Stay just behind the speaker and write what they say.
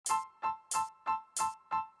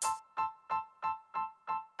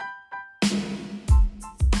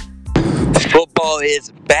football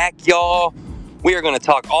is back, y'all. We are going to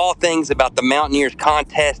talk all things about the Mountaineers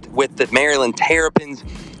contest with the Maryland Terrapins.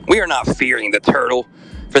 We are not fearing the turtle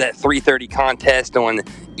for that 3:30 contest on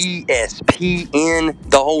ESPN.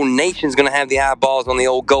 The whole nation's going to have the eyeballs on the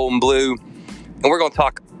old gold and blue. And we're going to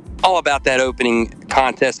talk all about that opening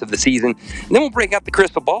contest of the season. And then we'll break out the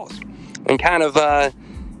crystal balls and kind of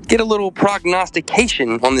get a little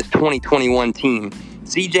prognostication on this 2021 team.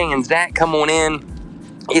 CJ and Zach, come on in.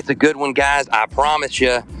 It's a good one, guys. I promise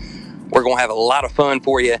you, we're going to have a lot of fun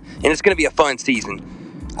for you, and it's going to be a fun season.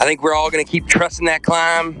 I think we're all going to keep trusting that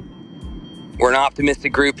climb. We're an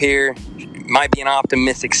optimistic group here. Might be an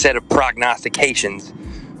optimistic set of prognostications,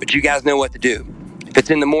 but you guys know what to do. If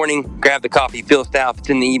it's in the morning, grab the coffee, Phil style. If it's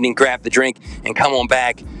in the evening, grab the drink, and come on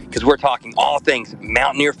back, because we're talking all things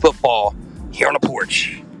Mountaineer football here on the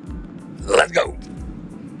porch. Let's go.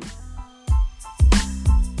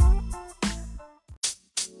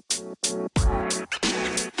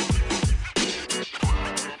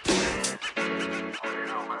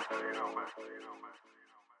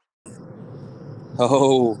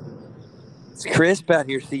 Oh, it's crisp out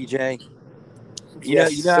here, CJ. You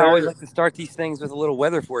know, I always like to start these things with a little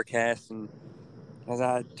weather forecast. And as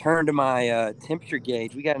I turn to my temperature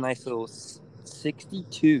gauge, we got a nice little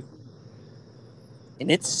 62.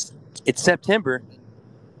 And it's September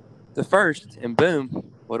the 1st, and boom,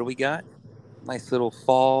 what do we got? Nice little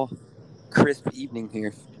fall, crisp evening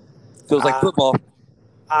here. Feels like football.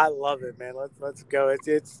 I love it, man. Let's go.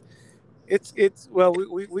 It's well,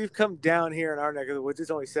 we've come down here in our neck of the woods.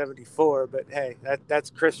 It's only 74, but hey, that's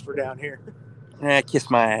crisp for down here. Kiss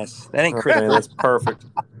my ass. That ain't crisp. That's perfect.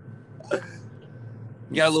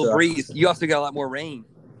 You got a little breeze. You also got a lot more rain.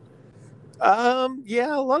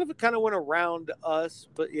 Yeah, a lot of it kind of went around us,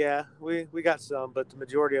 but yeah, we got some, but the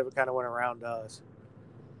majority of it kind of went around us.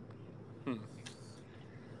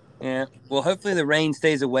 Yeah. Well, hopefully the rain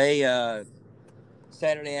stays away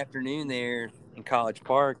Saturday afternoon there in College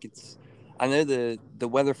Park. I know the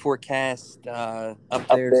weather forecast up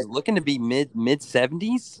there is looking to be mid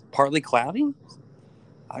 70s, partly cloudy.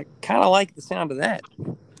 I kind of like the sound of that.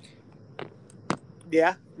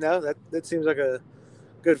 Yeah, no, that seems like a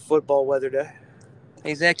good football weather day.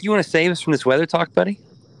 Hey, Zach, you want to save us from this weather talk, buddy?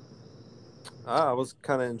 I was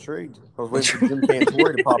kind of intrigued. I was waiting for Jim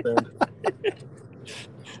Cantore to pop in.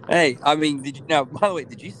 Hey, I mean, by the way,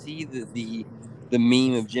 did you see the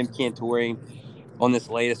meme of Jim Cantore on this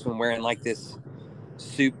latest one wearing like this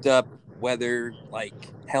souped up weather like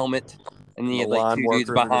helmet, and then he had like two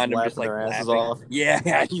dudes behind him just like their asses laughing. off.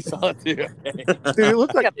 Yeah, you saw it too. Dude, it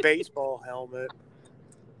looked like a baseball helmet.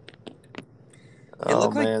 It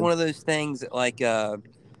looked like one of those things that like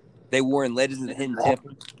they wore in Legends of the Hidden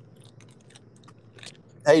Temple.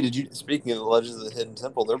 Hey, speaking of the Legends of the Hidden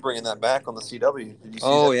Temple, they're bringing that back on the CW. Did you see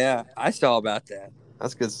that? Yeah, I saw about that.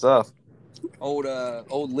 That's good stuff. Old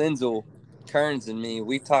Linzel, Kearns, and me,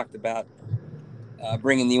 we've talked about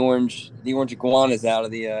bringing the orange iguanas out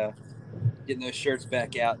of the getting those shirts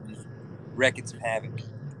back out and wrecking some havoc.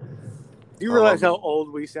 You realize how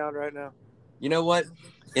old we sound right now? You know what?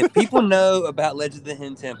 If people know about Legends of the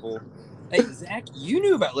Hidden Temple, hey, Zach, you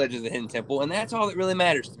knew about Legends of the Hidden Temple, and that's all that really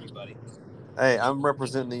matters to me, buddy. Hey, I'm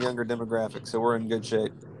representing the younger demographic, so we're in good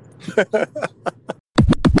shape.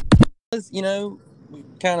 You know, we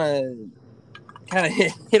kind of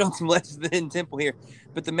hit on some Legends of the Hidden Temple here,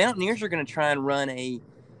 but the Mountaineers are going to try and run a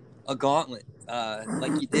gauntlet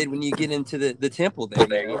like you did when you get into the temple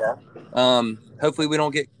there. Hopefully we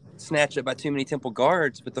don't get snatched up by too many temple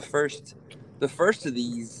guards, but the first of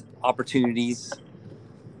these opportunities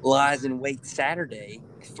lies in wait Saturday,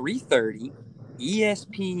 3:30,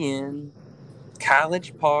 ESPN,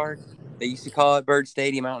 College Park. They used to call it Bird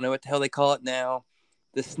Stadium. I don't know what the hell they call it now.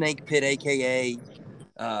 The Snake Pit, a.k.a.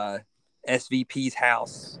 SVP's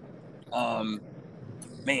house.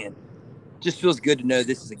 Man, just feels good to know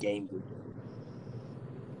this is a game group.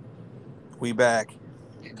 We back.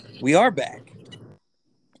 We are back.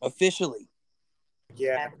 Officially.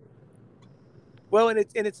 Yeah. Well, and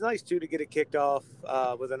it's nice too to get it kicked off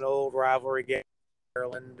with an old rivalry game,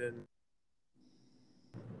 Maryland, and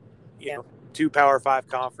two Power 5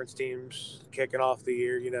 conference teams kicking off the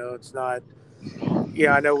year. It's not.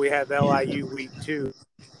 Yeah, I know we have LIU week 2.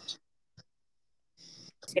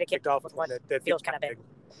 Let's get it kicked off with one that feels kind of big.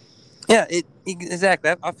 Yeah,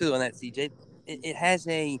 exactly. I feel on that, CJ. It has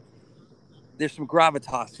there's some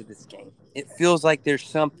gravitas to this game. It feels like there's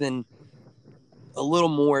something a little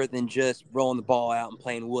more than just rolling the ball out and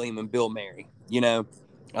playing William and Bill Mary,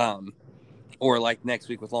 or like next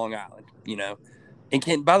week with Long Island,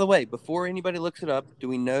 And by the way, before anybody looks it up, do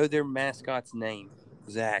we know their mascot's name?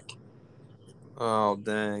 Zach. Oh,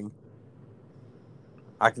 dang.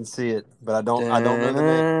 I can see it, but I don't know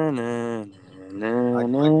the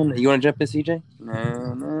name. You want to jump in, CJ?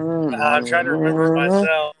 I'm trying to remember it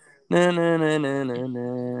myself.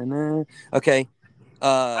 Okay.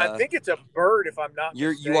 I think it's a bird, if I'm not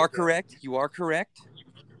mistaken. You are correct. You are correct.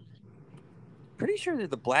 Pretty sure they're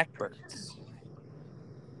the Blackbirds.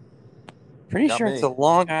 Pretty sure it's the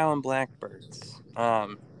Long Island Blackbirds.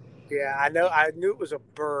 Yeah, I know. I knew it was a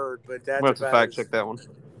bird, but that's Let's fact check that one.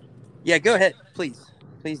 Yeah, go ahead, please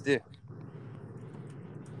do.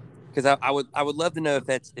 Because I would love to know if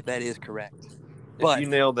that is correct. If you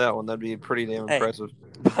nailed that one, that'd be pretty damn impressive.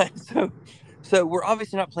 But so we're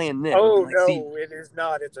obviously not playing them. Oh no, it is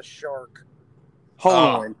not. It's a shark.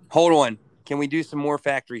 Hold on. Can we do some more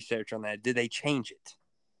fact research on that? Did they change it?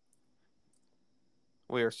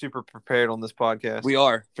 We are super prepared on this podcast. We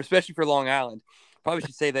are, especially for Long Island. Probably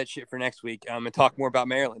should save that shit for next week and talk more about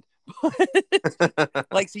Maryland.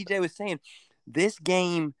 Like CJ was saying, this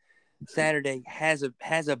game Saturday has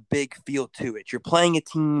a big feel to it. You're playing a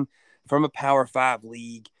team from a Power 5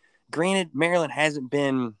 league. Granted, Maryland hasn't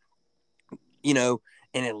been, an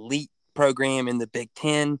elite program in the Big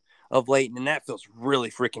Ten of late, and that feels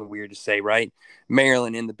really freaking weird to say, right?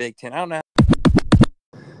 Maryland in the Big Ten. I don't know.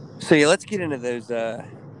 So yeah, let's get into those.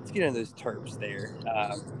 Terps there,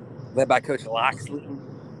 led by Coach Loxley.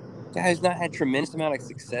 Guy who's not had tremendous amount of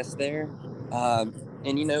success there, and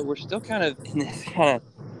we're still kind of in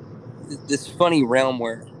this funny realm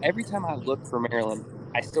where every time I look for Maryland,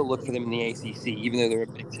 I still look for them in the ACC, even though they're a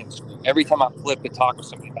Big Ten school. Every time I flip to talk to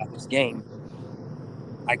somebody about this game,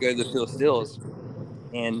 I go to the Phil Stills,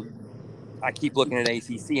 and I keep looking at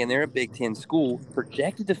ACC, and they're a Big Ten school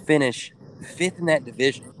projected to finish 5th in that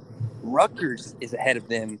division. Rutgers is ahead of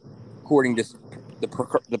them, according to the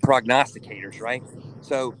prognosticators, right?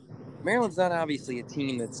 So Maryland's not obviously a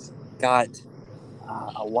team that's got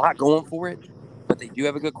a lot going for it, but they do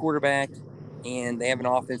have a good quarterback, and they have an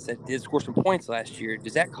offense that did score some points last year.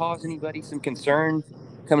 Does that cause anybody some concern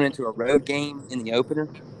coming into a road game in the opener?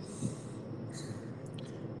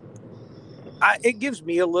 It gives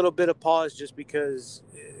me a little bit of pause just because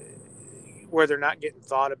where they're not getting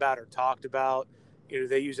thought about or talked about.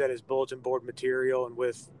 They use that as bulletin board material, and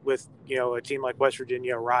with a team like West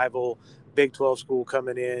Virginia, a rival Big 12 school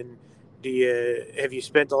coming in, have you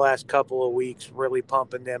spent the last couple of weeks really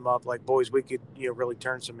pumping them up? Like, boys, we could really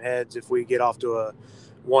turn some heads if we get off to a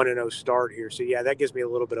 1-0 start here. So yeah, that gives me a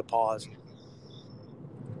little bit of pause.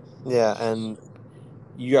 Yeah, and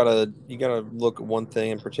you gotta look at one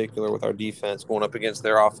thing in particular with our defense going up against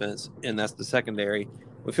their offense, and that's the secondary.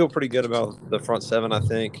 We feel pretty good about the front seven, I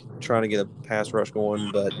think, trying to get a pass rush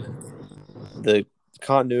going, but the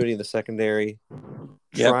continuity in the secondary,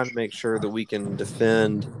 trying to make sure that we can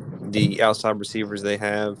defend the outside receivers they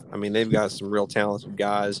have. I mean, they've got some real talented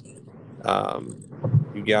guys.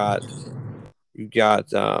 You got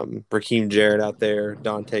Raheem Jarrett out there,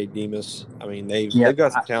 Dante Demas. I mean, they've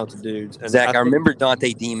got some talented dudes. And Zach, I remember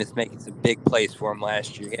Dante Demas making some big plays for him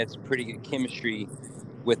last year. He had some pretty good chemistry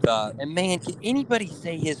with and man, can anybody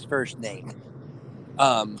say his first name?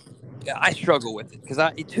 I struggle with it because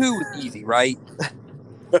two was easy, right?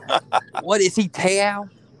 What is he, Te'o?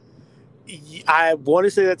 I want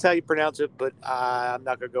to say that's how you pronounce it, but I'm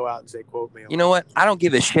not going to go out and say quote me. You know what? I don't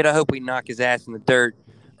give a shit. I hope we knock his ass in the dirt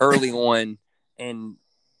early on and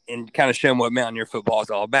kind of show him what Mountaineer football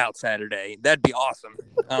is all about Saturday. That'd be awesome.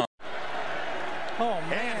 Oh,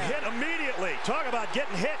 man. And hit immediately. Talk about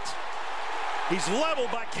getting hit. He's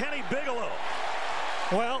leveled by Kenny Bigelow.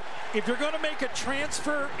 Well, if you're going to make a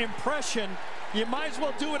transfer impression, you might as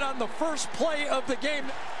well do it on the first play of the game.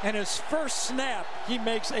 And his first snap, he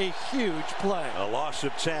makes a huge play. A loss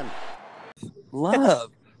of 10.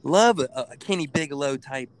 Love a Kenny Bigelow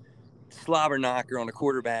type slobber knocker on a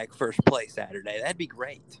quarterback first play Saturday. That'd be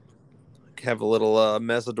great. Have a little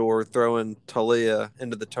Mesidor throwing Talia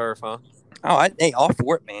into the turf, huh? Oh, hey, all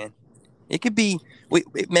for it, man. It could be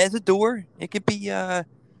Mesidor. It could be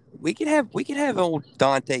we could have old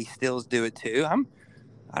Dante Stills do it too.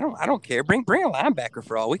 I don't care. Bring a linebacker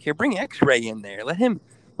for all we care. Bring X-Ray in there. Let him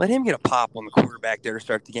get a pop on the quarterback there to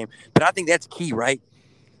start the game. But I think that's key, right?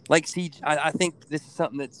 Like CJ, I think this is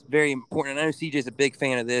something that's very important. I know CJ's a big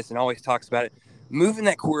fan of this and always talks about it. Moving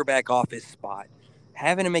that quarterback off his spot,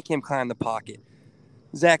 having to make him climb the pocket.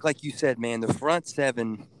 Zach, like you said, man, the front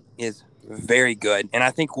seven is very good, and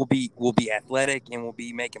I think we'll be athletic and we'll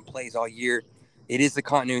be making plays all year. It is the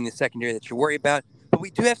continuity in the secondary that you worry about, but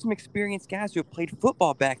we do have some experienced guys who have played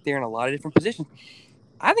football back there in a lot of different positions.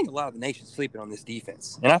 I think a lot of the nation's sleeping on this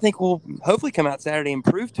defense, and I think we'll hopefully come out Saturday and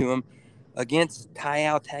prove to them against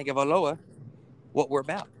Taiao Tagovailoa what we're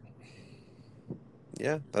about.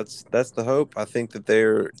 Yeah, that's the hope. I think that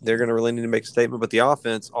they're going to really need to make a statement, but the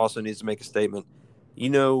offense also needs to make a statement. You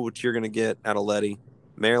know what you're going to get out of Letty.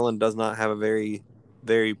 Maryland does not have a very,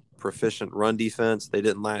 very proficient run defense. They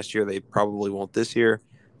didn't last year. They probably won't this year.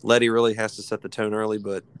 Letty really has to set the tone early,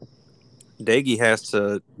 but Daggy has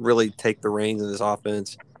to really take the reins of this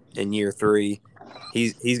offense in year 3.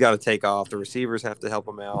 He's got to take off. The receivers have to help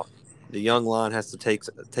him out. The young line has to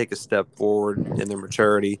take a step forward in their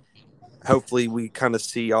maturity. Hopefully we kind of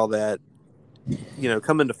see all that,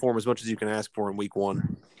 come into form as much as you can ask for in week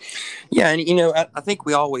 1. Yeah, and I think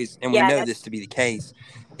we always, and we know this to be the case,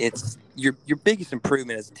 it's your biggest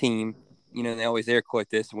improvement as a team, they always air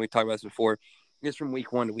quote this, and we've talked about this before, is from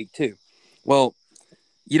week 1 to week 2. Well,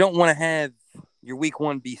 you don't want to have your week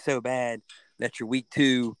 1 be so bad that your week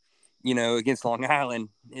 2, against Long Island,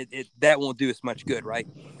 that won't do us much good, right?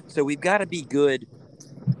 So we've got to be good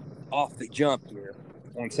off the jump here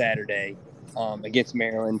on Saturday against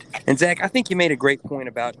Maryland. And Zach, I think you made a great point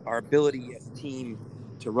about our ability as a team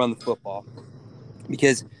to run the football,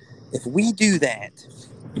 because if we do that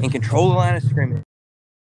and control the line of scrimmage,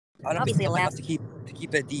 obviously allows to keep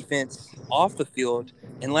that defense off the field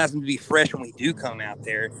and allows them to be fresh when we do come out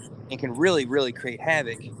there and can really, really create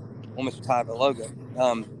havoc on Mr.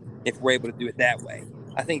 Tagovailoa if we're able to do it that way.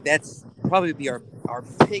 I think that's probably be our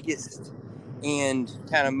biggest and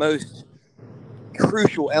kind of most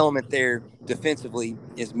crucial element there defensively,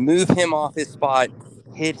 is move him off his spot,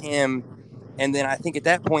 hit him, and then I think at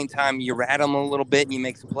that point in time you rattle him a little bit and you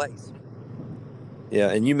make some plays.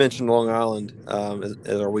 Yeah, and you mentioned Long Island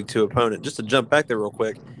as our week 2 opponent. Just to jump back there real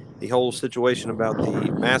quick, the whole situation about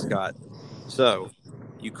the mascot. So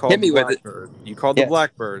you called the Blackbird. You called the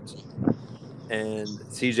Blackbirds, and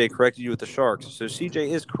CJ corrected you with the Sharks. So CJ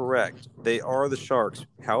is correct. They are the Sharks.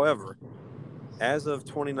 However, as of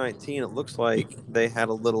 2019, it looks like they had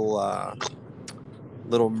a little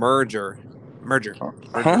merger.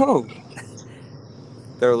 Oh.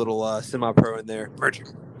 They're a little semi-pro in there. Merger.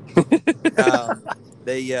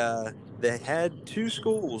 They had 2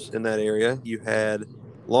 schools in that area. You had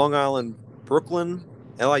Long Island Brooklyn,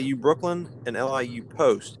 LIU Brooklyn, and LIU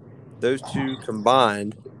Post. Those 2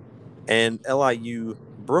 combined, and LIU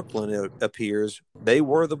Brooklyn, it appears, they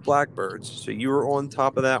were the Blackbirds. So you were on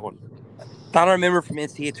top of that one. Thought I remember from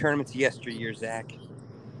NCAA tournaments yesteryear, Zach.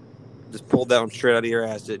 Just pulled that one straight out of your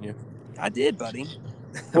ass, didn't you? I did, buddy.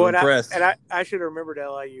 I'm impressed. I should have remembered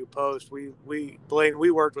LIU Post. We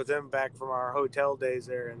worked with them back from our hotel days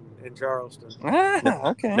there in Charleston.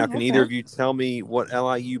 Okay. Now, can either of you tell me what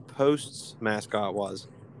LIU Post's mascot was?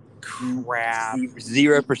 Crap.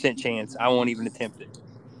 0% chance. I won't even attempt it.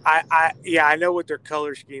 I know what their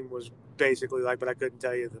color scheme was basically like, but I couldn't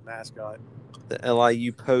tell you the mascot. The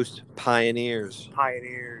LIU Post Pioneers.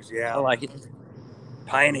 Pioneers, yeah. I like it.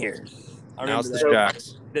 Pioneers. I Now remember it's the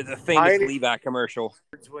Jacks. The famous Levi commercial.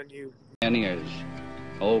 When you Pioneers.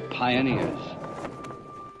 Oh, pioneers.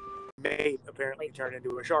 mate apparently turned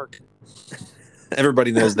into a shark.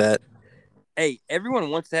 Everybody knows that. Hey, everyone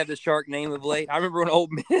wants to have the Shark name of late. I remember when Ole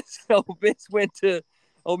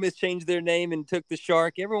Miss changed their name and took the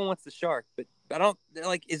Shark. Everyone wants the Shark, but I don't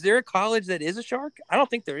is there a college that is a Shark? I don't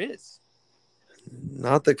think there is.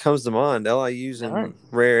 Not that comes to mind. LIU's in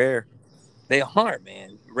rare air. They are,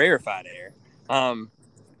 man. Rarefied air.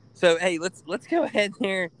 So hey, let's go ahead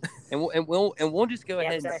there, and we'll just go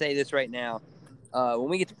ahead and say this right now. When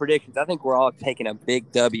we get to predictions, I think we're all taking a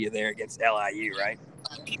big W there against LIU, right?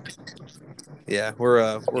 Yeah,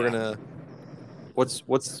 we're gonna.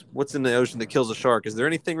 What's in the ocean that kills a shark? Is there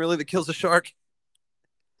anything really that kills a shark?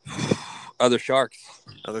 Other sharks.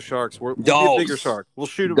 We'll be Dogs. a bigger shark. We'll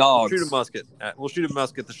shoot a musket. We'll shoot a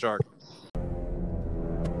musket at the shark.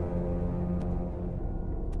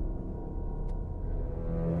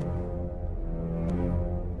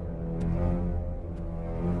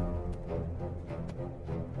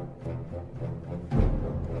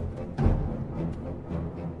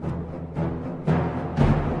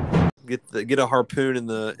 Get a harpoon in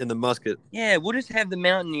the musket. Yeah, we'll just have the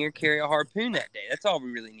Mountaineer carry a harpoon that day. That's all we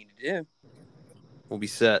really need to do. We'll be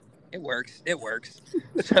set. It works.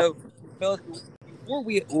 So, fellas,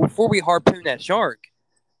 before we harpoon that shark,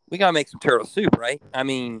 we gotta make some turtle soup, right? I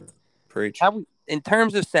mean, preach. In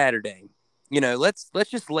terms of Saturday, let's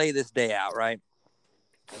just lay this day out, right?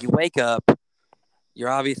 You wake up, you're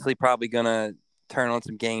obviously probably gonna turn on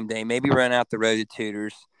some game day, maybe run out the road to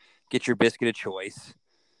Tudor's, get your biscuit of choice,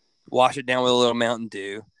 wash it down with a little Mountain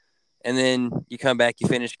Dew, and then you come back, you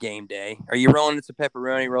finish game day. Are you rolling into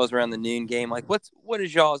pepperoni rolls around the noon game? Like, what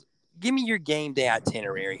is y'all's? Give me your game day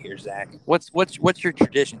itinerary here, Zach. What's your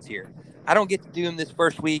traditions here? I don't get to do them this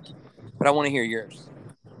first week, but I want to hear yours.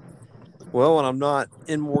 Well, when I'm not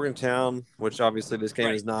in Morgantown, which obviously this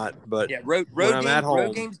game is not, but yeah, road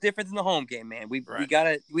game's different than the home game, man. We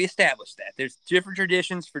established that. There's different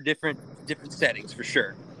traditions for different settings for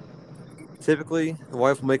sure. Typically, the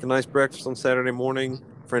wife will make a nice breakfast on Saturday morning,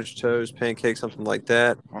 French toast, pancakes, something like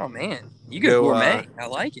that. Oh man, you go gourmet. I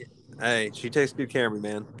like it. Hey, she takes good care of me,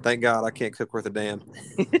 man. Thank God I can't cook worth a damn.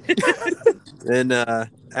 Then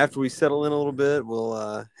after we settle in a little bit,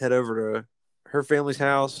 we'll head over to her family's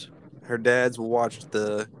house. Her dad's will watch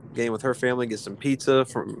the game with her family, get some pizza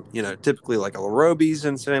from, typically like a Roby's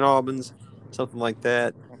in St. Albans, something like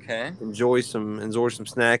that. Okay. Enjoy some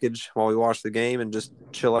snackage while we watch the game and just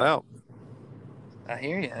chill out. I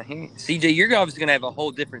hear you. CJ, you're obviously going to have a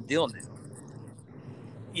whole different deal now.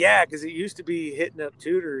 Yeah, because it used to be hitting up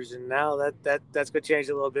Tudors, and now that's going to change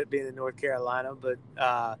a little bit being in North Carolina. But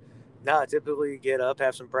no, I typically get up,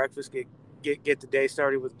 have some breakfast, get the day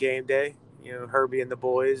started with game day. Herbie and the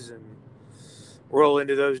boys, and roll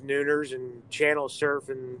into those nooners and channel surf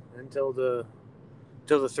until the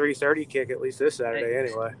 3:30 kick, at least this Saturday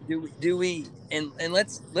anyway. Do we and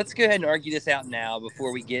let's go ahead and argue this out now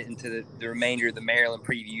before we get into the remainder of the Maryland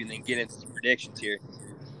preview and then get into some predictions here.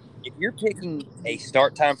 If you're picking a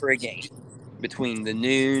start time for a game between the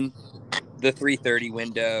noon, the 3:30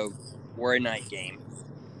 window, or a night game,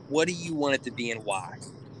 what do you want it to be and why?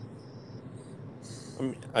 I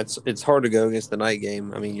mean, it's hard to go against the night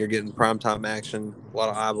game. I mean, you're getting primetime action, a lot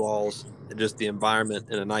of eyeballs, and just the environment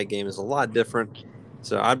in a night game is a lot different.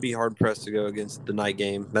 So I'd be hard pressed to go against the night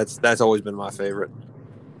game. That's always been my favorite.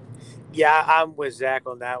 Yeah, I'm with Zach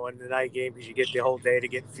on that one. The night game, because you get the whole day to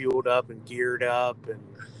get fueled up and geared up, and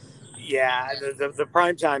yeah, the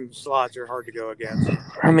primetime slots are hard to go against.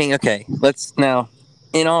 I mean, okay, let's now.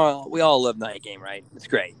 We all love night game, right? It's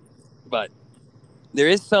great, but there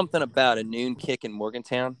is something about a noon kick in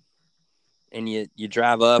Morgantown, and you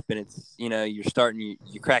drive up, and it's you're starting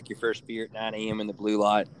you crack your first beer at 9 a.m. in the blue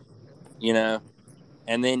lot,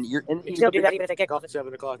 and then you still do that even if they kick off at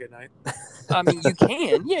 7:00 at night. I mean, you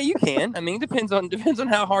can, yeah, you can. I mean, it depends on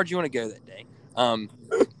how hard you want to go that day.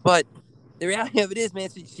 But the reality of it is, man,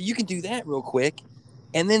 so you can do that real quick,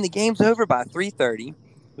 and then the game's over by 3:30.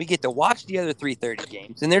 We get to watch the other 3:30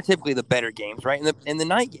 games, and they're typically the better games, right? And the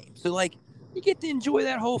night game. So like, you get to enjoy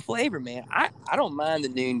that whole flavor, man. I don't mind the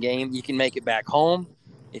noon game. You can make it back home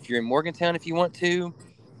if you're in Morgantown if you want to.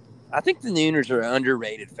 I think the nooners are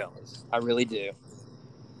underrated, fellas. I really do.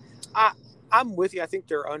 I'm with you. I think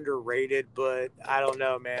they're underrated, but I don't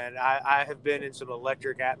know, man. I have been in some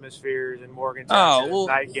electric atmospheres in Morgantown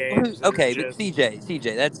night games. Okay, but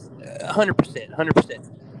CJ, that's 100%.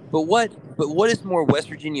 But what is more West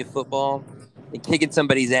Virginia football than kicking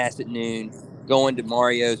somebody's ass at noon, going to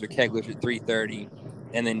Mario's or Kegler's at 3:30,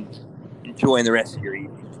 and then enjoying the rest of your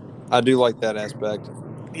evening? I do like that aspect.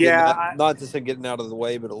 Yeah. Not to say getting out of the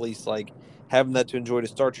way, but at least like having that to enjoy to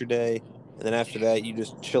start your day. And then after that, you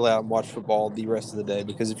just chill out and watch football the rest of the day.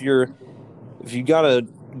 Because if you got to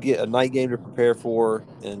get a night game to prepare for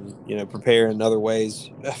and, prepare in other ways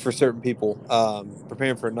for certain people,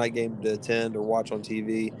 preparing for a night game to attend or watch on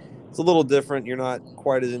TV, it's a little different. You're not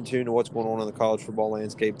quite as in tune to what's going on in the college football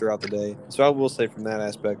landscape throughout the day. So I will say from that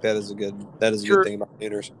aspect, that is a good thing about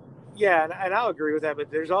Nooners. Yeah, and I'll agree with that. But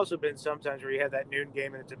there's also been sometimes where you have that noon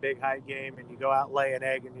game and it's a big high game and you go out, lay an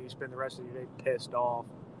egg, and you spend the rest of your day pissed off.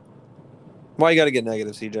 Why you got to get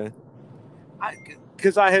negative, CJ?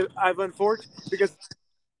 Because I've unfortunately because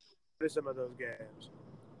of some of those games.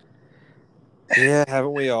 Yeah,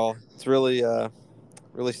 haven't we all? It's really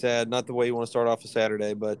really sad. Not the way you want to start off a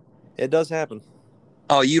Saturday, but it does happen.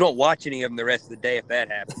 Oh, you don't watch any of them the rest of the day if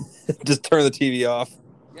that happens. Just turn the TV off.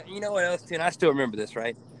 You know what else, too? And I still remember this,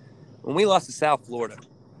 right? When we lost to South Florida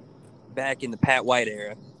back in the Pat White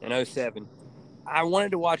era in 2007, I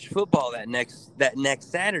wanted to watch football that next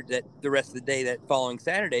Saturday, the rest of the day, that following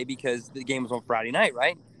Saturday, because the game was on Friday night,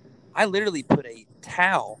 right? I literally put a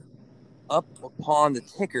towel up upon the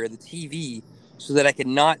ticker of the TV so that I could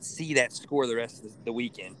not see that score the rest of the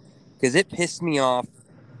weekend, because it pissed me off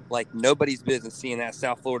like nobody's business seeing that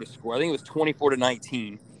South Florida score. I think it was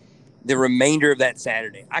 24-19. The remainder of that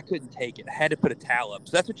Saturday, I couldn't take it. I had to put a towel up.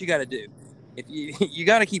 So that's what you got to do. If you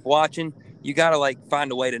got to keep watching, you got to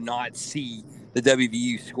find a way to not see the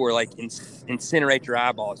WVU score, incinerate your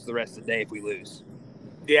eyeballs the rest of the day if we lose.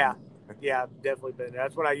 Yeah, definitely been there.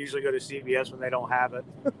 That's when I usually go to CBS when they don't have it.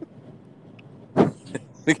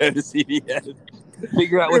 We go to CBS.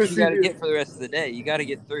 Figure out what you got to get for the rest of the day. You got to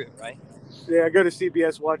get through it, right? Yeah, I go to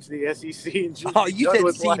CBS, watch the SEC. And just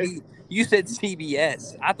you said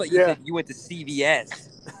CBS. I thought you said you went to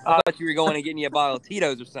CVS. I thought you were going and getting you a bottle of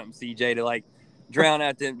Tito's or something, CJ, to drown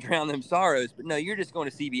them sorrows. But no, you're just going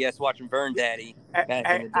to CBS watching Burn Daddy back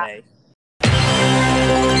in the day.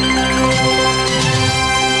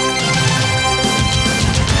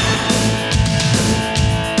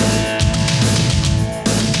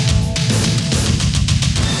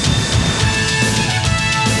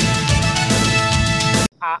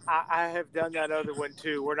 I have done that other one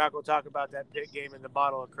too. We're not going to talk about that Pitt game and the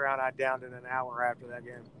bottle of Crown I downed in an hour after that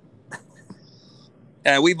game.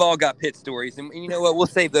 We've all got Pitt stories, and you know what? We'll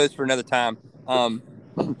save those for another time.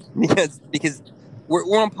 Because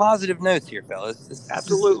we're on positive notes here, fellas.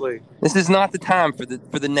 Absolutely. This is not the time for the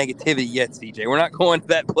negativity yet, CJ. We're not going to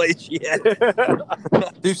that place yet.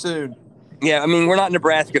 Too soon. Yeah, I mean, we're not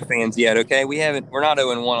Nebraska fans yet, okay? We're not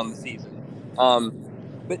 0-1 on the season.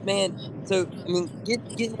 But man, so I mean,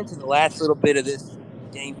 getting into the last little bit of this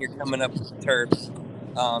game here coming up with the Terps,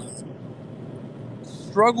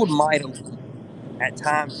 struggled mightily at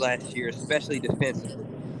times last year, especially defensively.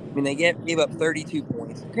 I mean, they gave up 32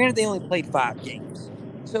 points. Granted, they only played 5 games.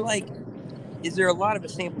 So, like, is there a lot of a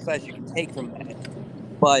sample size you can take from that?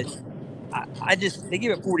 But they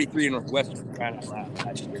gave up 43 to Northwestern trying out loud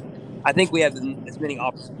last year. I think we have as many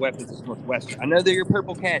offensive weapons as Northwestern. I know they're your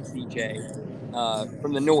Purple Cats, DJ,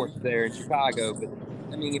 from the north there in Chicago. But,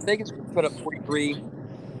 I mean, if they can put up 43,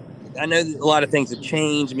 I know that a lot of things have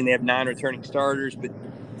changed. I mean, they have 9 returning starters, but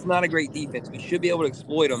it's not a great defense. We should be able to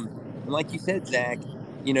exploit them. And like you said, Zach,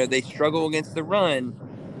 you know, they struggle against the run.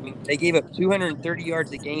 I mean, they gave up 230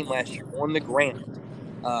 yards a game last year on the ground.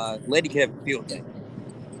 Letty could have a field day.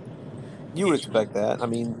 You would expect that. I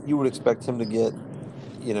mean, you would expect him to get,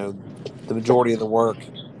 you know, the majority of the work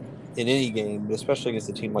in any game, but especially against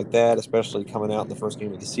a team like that, especially coming out in the first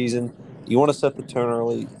game of the season. You want to set the tone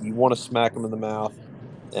early. You want to smack them in the mouth.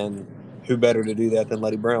 And who better to do that than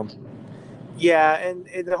Letty Brown? Yeah, and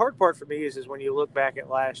the hard part for me is when you look back at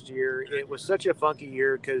last year, it was such a funky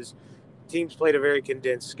year because teams played a very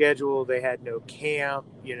condensed schedule. They had no camp,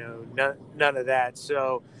 you know, none of that.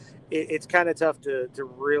 So it's kind of tough to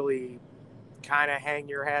really kind of hang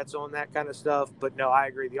your hats on that kind of stuff. But no, I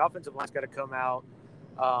agree. The offensive line's got to come out,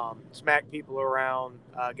 smack people around,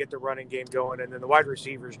 get the running game going, and then the wide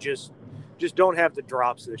receivers just don't have the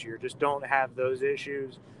drops this year. Just don't have those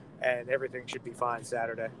issues, and everything should be fine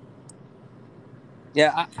Saturday.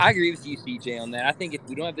 Yeah, I agree with you, CJ, on that. I think if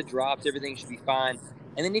we don't have the drops, everything should be fine.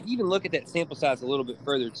 And then if you even look at that sample size a little bit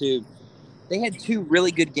further, too, they had 2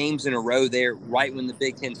 really good games in a row there right when the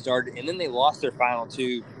Big Ten started, and then they lost their final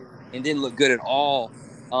 2 and didn't look good at all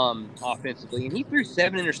offensively. And he threw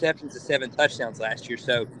 7 interceptions to 7 touchdowns last year,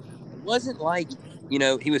 so it wasn't like, you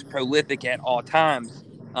know, he was prolific at all times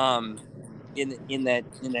in that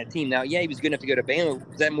team. Now, yeah, he was good enough to go to Bama.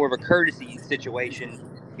 Was that more of a courtesy situation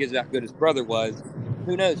because of how good his brother was?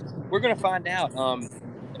 Who knows? We're going to find out. And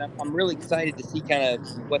I'm really excited to see kind of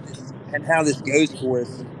what this and how this goes for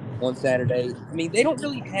us on Saturday. I mean, they don't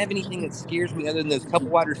really have anything that scares me other than those couple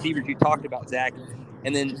wide receivers you talked about, Zach,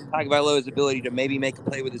 and then Tagovailoa's ability to maybe make a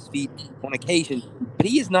play with his feet on occasion. But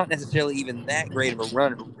he is not necessarily even that great of a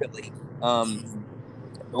runner, really.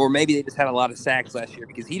 Or maybe they just had a lot of sacks last year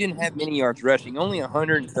because he didn't have many yards rushing, only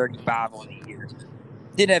 135 on the year.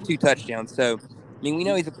 Did have 2 touchdowns. So, I mean, we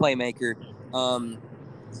know he's a playmaker.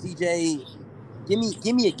 CJ,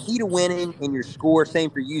 give me a key to winning and your score. Same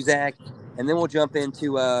for you, Zach. And then we'll jump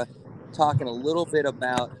into talking a little bit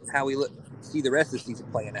about how we see the rest of the season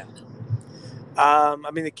playing out. I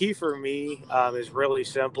mean, the key for me is really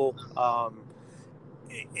simple.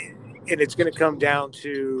 And it's going to come down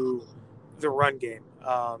to the run game.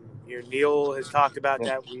 You know, Neil has talked about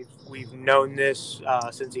that. We've known this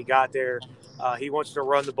since he got there. He wants to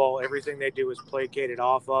run the ball. Everything they do is placated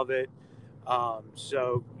off of it.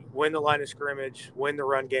 So win the line of scrimmage, win the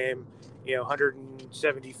run game. You know,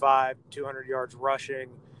 175, 200 yards rushing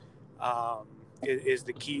is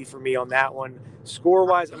the key for me on that one.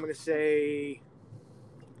 Score-wise, I'm going to say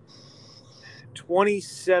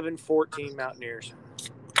 27-14 Mountaineers.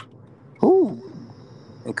 Ooh.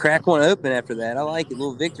 And crack one open after that. I like it. A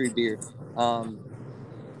little victory beer.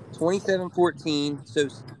 27-14. So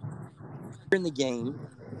you're in the game,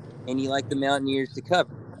 and you like the Mountaineers to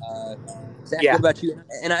cover. Zach, What about you?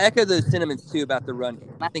 And I echo those sentiments, too, about the run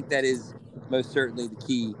game. I think that is most certainly the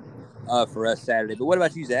key for us Saturday. But what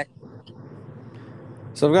about you, Zach?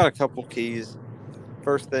 So I've got a couple keys.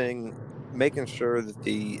 First thing, making sure that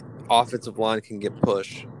the offensive line can get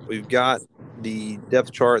push. We've got the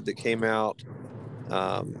depth chart that came out,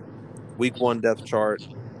 week 1 depth chart.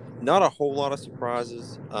 Not a whole lot of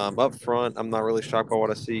surprises. Up front, I'm not really shocked by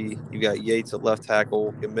what I see. You got Yates at left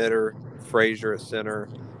tackle, Emitter, Frazier at center,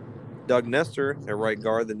 Doug Nestor, their right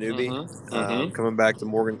guard, the newbie, coming back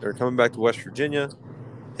to West Virginia,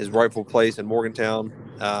 his rightful place in Morgantown.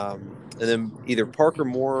 And then either Parker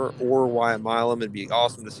Moore or Wyatt Milam. It'd be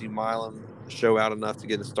awesome to see Milam show out enough to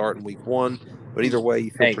get a start in week 1. But either way,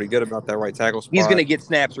 you feel pretty good about that right tackle spot. He's going to get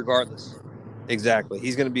snaps regardless. Exactly.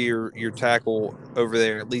 He's going to be your tackle over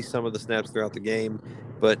there, at least some of the snaps throughout the game.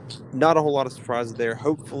 But not a whole lot of surprises there.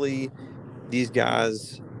 Hopefully these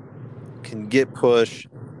guys can get push,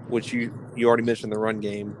 which you already mentioned the run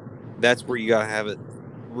game. That's where you got to have it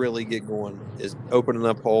really get going, is opening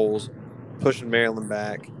up holes, pushing Maryland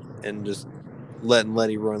back, and just letting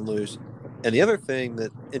Letty run loose. And the other thing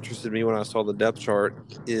that interested me when I saw the depth chart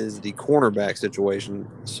is the cornerback situation.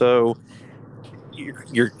 So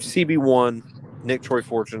your CB1, Nick Troy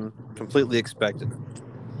Fortune, completely expected.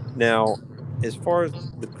 Now, as far as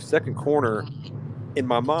the second corner, in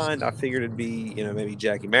my mind, I figured it'd be, maybe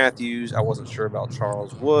Jackie Matthews. I wasn't sure about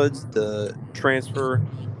Charles Woods, the transfer.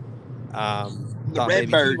 Thought maybe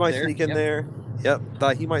he might sneak in there. Yep,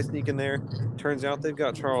 thought he might sneak in there. Turns out they've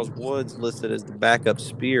got Charles Woods listed as the backup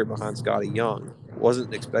spear behind Scotty Young.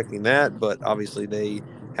 Wasn't expecting that, but obviously they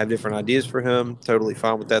have different ideas for him. Totally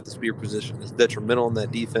fine with that. The spear position is detrimental in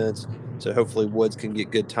that defense, so hopefully Woods can get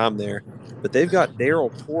good time there. But they've got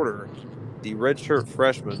Daryl Porter, the redshirt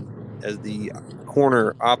freshman, as the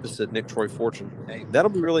corner opposite Nick Troy Fortune. That'll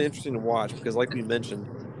be really interesting to watch because, like we mentioned,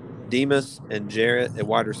 Demas and Jarrett at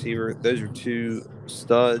wide receiver, those are two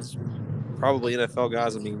studs, probably NFL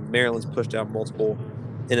guys. I mean, Maryland's pushed out multiple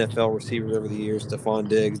NFL receivers over the years, Stephon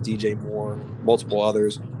Diggs, DJ Moore, multiple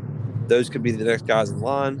others. Those could be the next guys in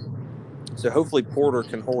line. So hopefully Porter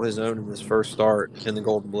can hold his own in his first start in the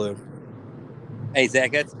gold and blue. Hey,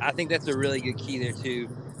 Zach, I think that's a really good key there, too.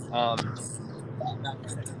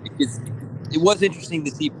 Because it was interesting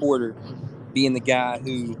to see Porter being the guy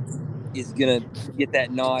who is going to get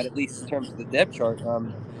that nod, at least in terms of the depth chart.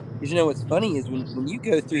 Because, what's funny is when you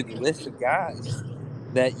go through the list of guys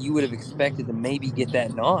that you would have expected to maybe get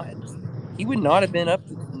that nod, he would not have been up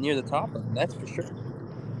near the top of them, that's for sure.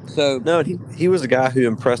 So no, he was a guy who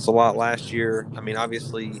impressed a lot last year. I mean,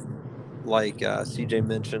 obviously, like CJ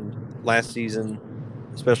mentioned, last season,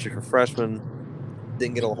 especially for freshmen,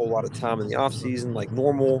 didn't get a whole lot of time in the offseason like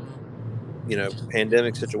normal,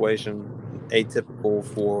 pandemic situation, atypical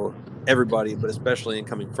for everybody, but especially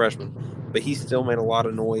incoming freshmen. But he still made a lot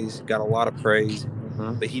of noise, got a lot of praise,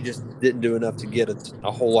 but he just didn't do enough to get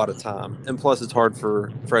a whole lot of time. And plus, it's hard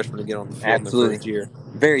for freshmen to get on the field in the first year.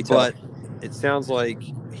 Very tough. But it sounds like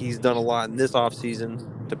he's done a lot in this offseason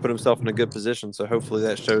to put himself in a good position. So hopefully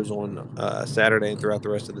that shows on Saturday and throughout the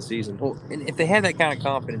rest of the season. Well, and if they have that kind of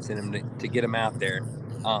confidence in him to get him out there,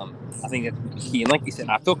 I think that's key. And like you said,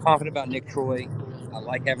 I feel confident about Nick Troy. I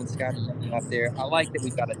like having Scotty out there. I like that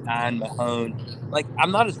we've got a Dine Mahone. Like, I'm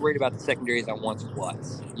not as worried about the secondary as I once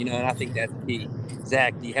was, and I think that's key.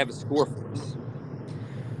 Zach, do you have a score for us?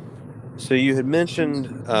 So you had mentioned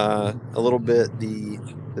a little bit the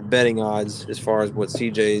betting odds as far as what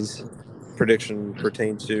CJ's prediction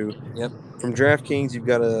pertains to. Yep. From DraftKings, you've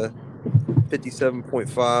got a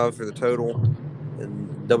 57.5 for the total, and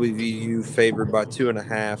WVU favored by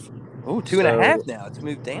 2.5. Oh, 2.5 now. It's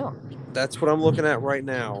moved down. That's what I'm looking at right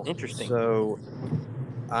now. Interesting. So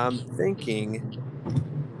I'm thinking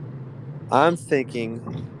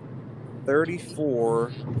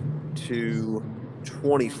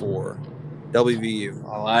 34-24 WVU.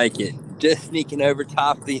 I like it. Just sneaking over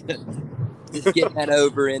top the just getting that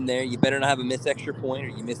over in there. You better not have a missed extra point or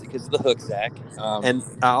you miss it because of the hook, Zach. And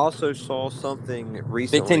I also saw something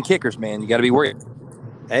recently. Big Ten kickers, man. You got to be worried.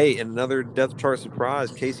 Hey, and another depth chart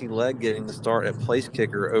surprise, Casey Legg getting the start at place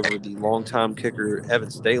kicker over the longtime kicker, Evan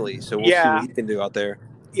Staley. So we'll see what he can do out there.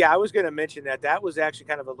 Yeah, I was going to mention that. That was actually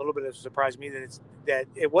kind of a little bit of a surprise to me that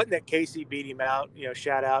it wasn't that Casey beat him out.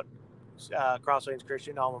 Shout out Cross Lanes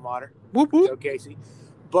Christian, alma mater. Whoop, whoop. So Casey.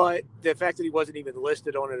 But the fact that he wasn't even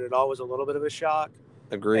listed on it at all was a little bit of a shock.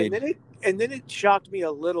 Agreed. And then it shocked me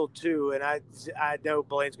a little too. And I know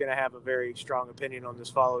Blaine's going to have a very strong opinion on this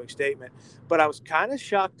following statement, but I was kind of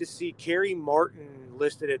shocked to see Kerry Martin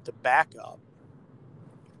listed at the backup.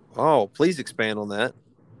 Oh, please expand on that.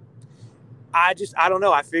 I don't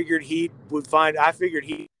know. I figured he'd end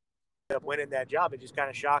up winning that job. It just kind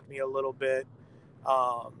of shocked me a little bit.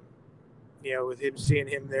 With him seeing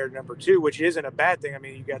him there number 2, which isn't a bad thing. I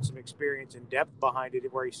mean, you got some experience and depth behind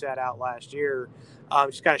it where he sat out last year. It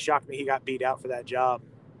just kind of shocked me he got beat out for that job.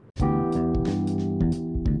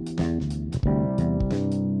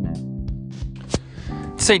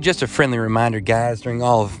 Say just a friendly reminder, guys, during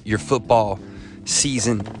all of your football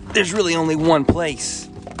season, there's really only one place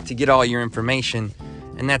to get all your information,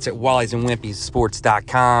 and that's at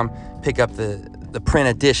WalliesandWimpySports.com. pick up the print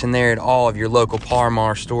edition there at all of your local Par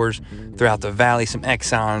Mar stores throughout the valley. Some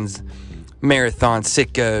Exxons, Marathon,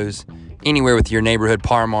 Sitkos, anywhere with your neighborhood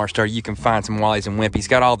Par Mar store, you can find some Wally's and Wimpy's.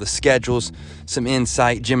 Got all the schedules, some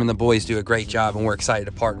insight. Jim and the boys do a great job, and we're excited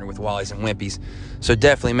to partner with Wally's and Wimpy's. So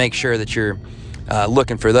definitely make sure that you're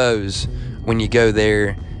looking for those when you go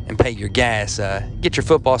there and pay your gas. Get your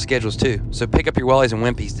football schedules too. So pick up your Wally's and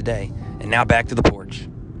Wimpy's today. And now back to the porch.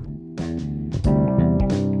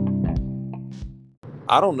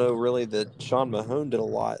 I don't know really that Sean Mahone did a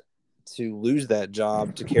lot to lose that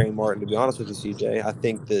job to Kerry Martin, to be honest with you, CJ. I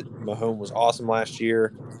think that Mahone was awesome last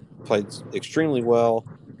year, played extremely well.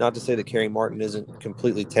 Not to say that Kerry Martin isn't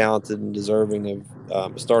completely talented and deserving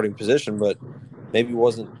of a starting position, but maybe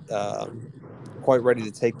wasn't quite ready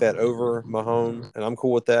to take that over Mahone, and I'm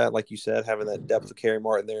cool with that. Like you said, having that depth of Kerry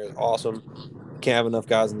Martin there is awesome. Can't have enough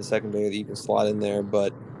guys in the secondary that you can slot in there,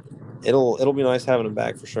 but it'll be nice having him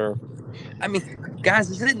back for sure. I mean, guys,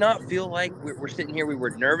 does it not feel like we're sitting here, we were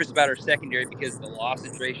nervous about our secondary because of the loss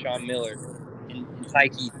of Drayshawn Miller and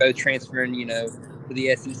Tyke both transferring, to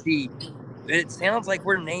the SEC? But it sounds like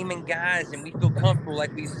we're naming guys and we feel comfortable,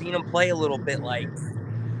 like we've seen them play a little bit, like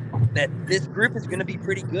that this group is going to be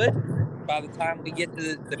pretty good by the time we get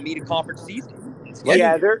to the meat of conference season.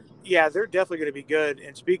 Yeah, they're definitely going to be good.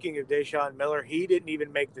 And speaking of Drayshawn Miller, he didn't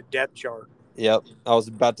even make the depth chart. Yep, I was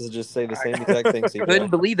about to just say the same exact thing.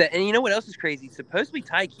 Couldn't believe that. And you know what else is crazy? Supposedly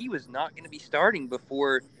Tyke was not going to be starting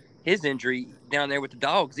before his injury down there with the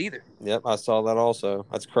Dogs either. Yep, I saw that also.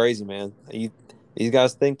 That's crazy, man. These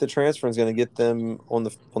guys think the transfer is going to get them on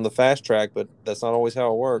the fast track, but that's not always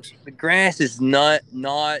how it works. The grass is not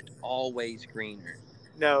always greener.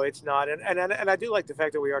 No, it's not. And I do like the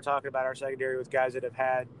fact that we are talking about our secondary with guys that have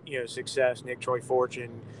had, success, Nick Troy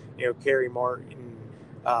Fortune, Kerry Martin,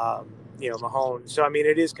 Mahone. So, I mean,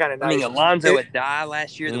 it is kind of nice. I mean, Alonzo Adai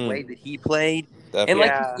last year, the way that he played.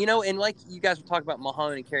 Definitely. And and like you guys were talking about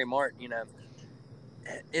Mahone and Kerry Martin,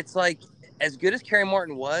 it's like as good as Kerry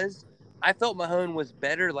Martin was, I felt Mahone was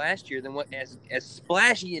better last year than as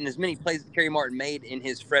splashy and as many plays that Kerry Martin made in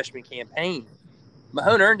his freshman campaign.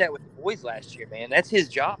 Mahone earned that with the boys last year, man. That's his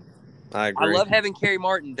job. I agree. I love having Kerry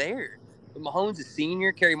Martin there. But Mahone's a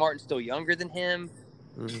senior. Kerry Martin's still younger than him.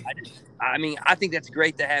 Mm-hmm. I think that's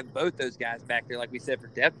great to have both those guys back there, like we said, for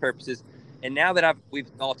depth purposes. And now that we've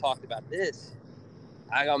all talked about this,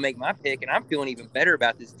 I got to make my pick, and I'm feeling even better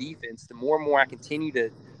about this defense. The more and more I continue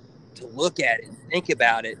to look at it and think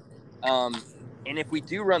about it. And if we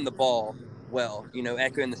do run the ball well,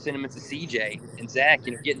 echoing the sentiments of CJ and Zach,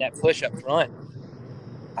 getting that push up front,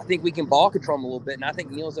 I think we can ball control them a little bit, and I think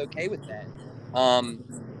Neal's okay with that.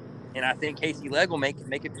 And I think Casey Legg will make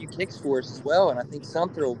a few kicks for us as well, and I think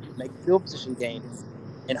Sumter will make a field position game.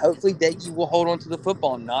 And hopefully Daggy will hold on to the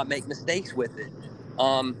football and not make mistakes with it.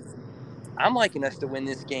 I'm liking us to win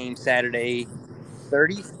this game Saturday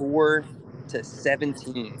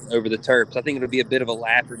 34-17 over the Terps. I think it'll be a bit of a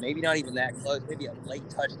laugher, maybe not even that close, maybe a late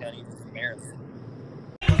touchdown even for Maryland.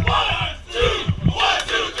 1, 2, 1, 2,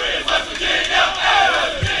 3, West Virginia,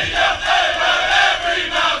 West Virginia, every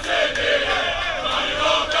mountain near. Money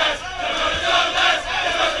roll fast,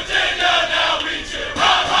 West Virginia, now we cheer.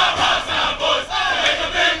 Rock, rock, rock, sound boys, make a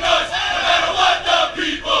big noise, no matter what the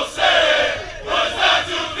people say. What's not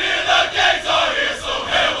to fear, the gangs are here, so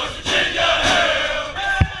hail West Virginia, hail.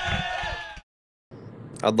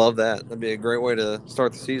 I'd love that. That'd be a great way to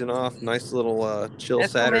start the season off. Nice little chill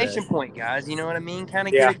Saturday. Exclamation point, guys. You know what I mean? Kind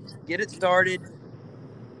of get it started.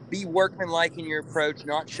 Be workmanlike in your approach.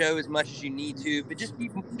 Not show as much as you need to, but just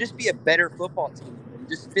be a better football team. And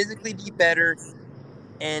just physically be better,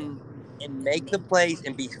 and make the plays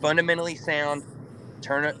and be fundamentally sound.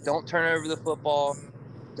 Don't turn over the football.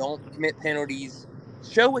 Don't commit penalties.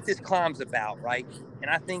 Show what this climb's about, right?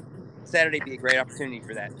 And I think Saturday would be a great opportunity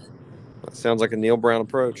for that. That sounds like a Neal Brown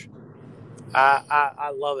approach.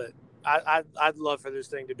 I love it. I'd love for this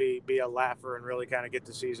thing to be a laugher and really kind of get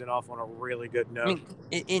the season off on a really good note.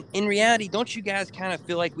 I mean, in reality, don't you guys kind of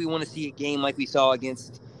feel like we want to see a game like we saw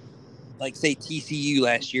against, like, say, TCU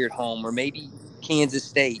last year at home, or maybe Kansas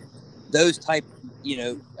State? Those type,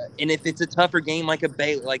 and if it's a tougher game like a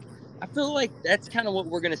Baylor, like, I feel like that's kind of what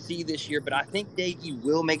we're going to see this year. But I think Daggy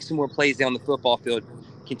will make some more plays down the football field.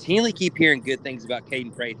 Continually keep hearing good things about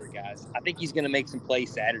Caden Prather, guys. I think he's going to make some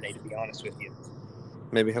plays Saturday, to be honest with you.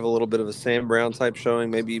 Maybe have a little bit of a Sam Brown type showing,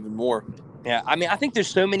 maybe even more. Yeah, I mean, I think there's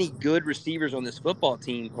so many good receivers on this football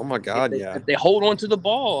team. Oh, my God, if they hold on to the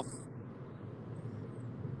ball.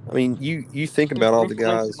 I mean, you think about all the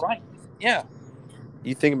guys. Right. Yeah.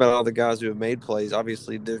 You think about all the guys who have made plays.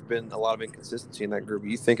 Obviously, there's been a lot of inconsistency in that group.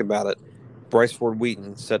 You think about it. Bryce Ford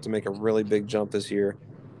Wheaton set to make a really big jump this year.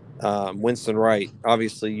 Winston Wright,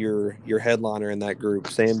 obviously your headliner in that group.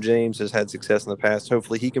 Sam James has had success in the past.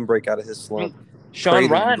 Hopefully he can break out of his slump. Sean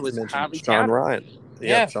Prater, Ryan you was mentioned highly Sean touted. Ryan.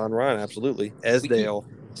 Yeah. Sean Ryan, absolutely. Esdale,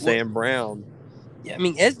 Sam Brown. Yeah, I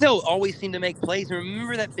mean, Esdale always seemed to make plays. And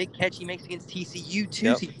remember that big catch he makes against TCU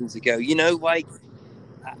two seasons ago? You know, like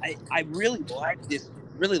I really like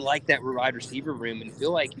that wide receiver room and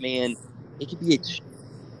feel like, man, it could be a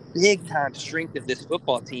big time strength of this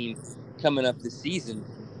football team coming up this season.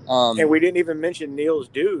 And we didn't even mention Neil's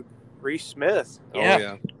dude, Reese Smith. Yeah, Oh,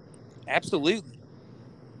 yeah. Absolutely.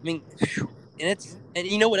 I mean, and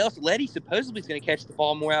you know what else? Letty supposedly is going to catch the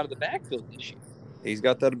ball more out of the backfield this year. He's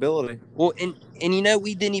got that ability. Well, and you know,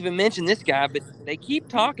 we didn't even mention this guy, but they keep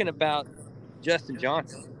talking about Justin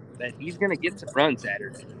Johnson, that he's going to get some run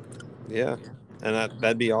Saturday. Yeah, and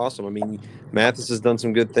that'd be awesome. I mean, Mathis has done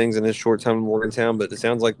some good things in his short time in Morgantown, but it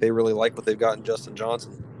sounds like they really like what they've got in Justin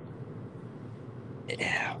Johnson.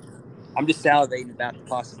 Yeah, I'm just salivating about the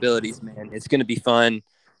possibilities, man. It's going to be fun.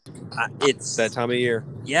 It's that time of year.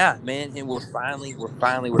 Yeah, man, and we're finally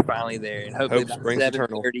there, and hopefully about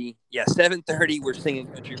 7:30. Yeah, 7:30. We're singing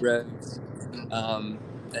Country Roads.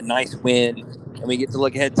 A nice win, and we get to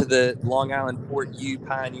look ahead to the Long Island Port U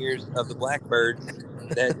Pioneers of the Blackbirds.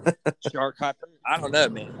 That Shark Hopper. I don't know,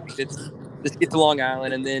 man. Let's get to Long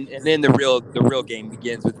Island, and then the real game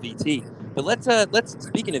begins with VT. But let's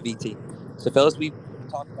speaking of VT. So, fellas, we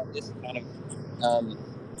talked about this and kind of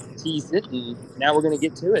teased it, and now we're going to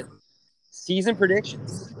get to it. Season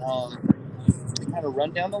predictions. Kind of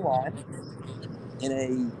run down the line in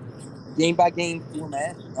a game-by-game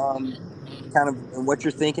format. Kind of what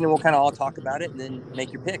you're thinking, and we'll kind of all talk about it, and then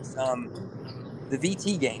make your picks. The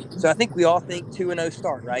VT game. So I think we all think 2-0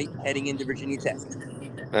 start, right? Heading into Virginia Tech.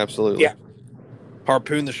 Absolutely. Yeah.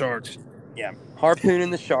 Harpoon the Sharks. Yeah. Harpooning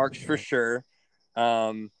the Sharks for sure.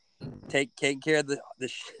 Take care of the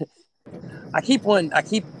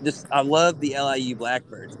I love the LIU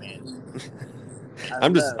Blackbirds, man.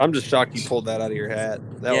 I'm just shocked you pulled that out of your hat.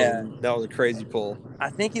 That was a crazy pull. I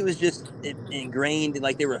think it was just ingrained,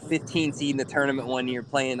 like they were a 15 seed in the tournament one year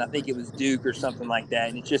playing, I think it was Duke or something like that,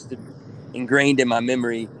 and it's just ingrained in my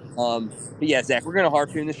memory. But yeah, Zach, we're going to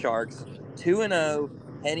harpoon the Sharks. 2-0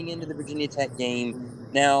 heading into the Virginia Tech game.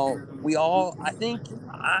 Now, I think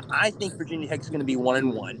Virginia Tech is going to be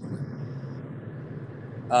 1-1.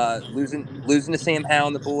 Losing to Sam Howell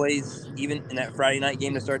and the boys, even in that Friday night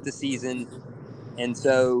game to start the season. And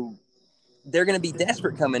so they're going to be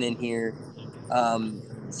desperate coming in here.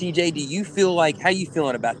 CJ, how you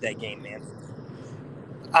feeling about that game, man?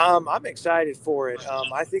 I'm excited for it.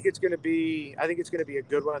 I think it's going to be a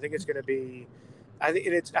good one. I think it's going to be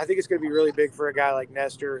really big for a guy like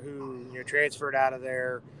Nestor who transferred out of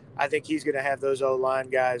there. I think he's going to have those O-line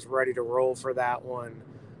guys ready to roll for that one.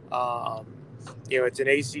 It's an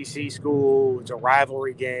ACC school. It's a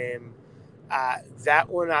rivalry game. That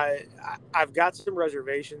one I've got some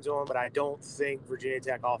reservations on, but I don't think Virginia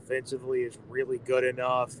Tech offensively is really good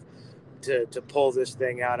enough to pull this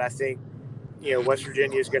thing out. I think West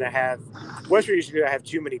Virginia's going to have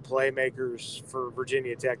too many playmakers for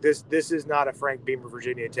Virginia Tech. This is not a Frank Beamer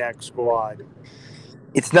Virginia Tech squad.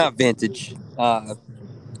 It's not vintage. I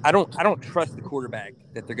don't trust the quarterback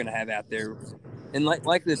that they're going to have out there, and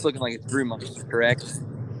likely it's looking like it's Brewmeister, correct?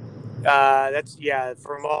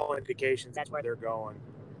 From all indications, that's why they're going.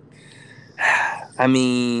 I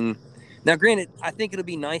mean, now granted, I think it'll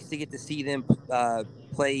be nice to get to see them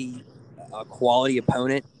play a quality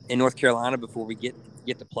opponent in North Carolina before we get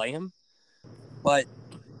to play them. But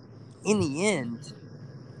in the end,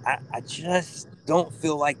 I just don't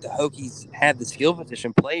feel like the Hokies have the skill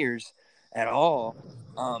position players at all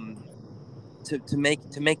to make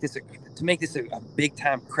this a big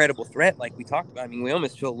time credible threat like we talked about. I mean, we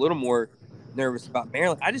almost feel a little more nervous about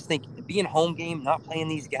Maryland. I just think being home game, not playing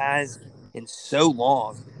these guys in so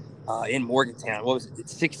long in Morgantown. What was it?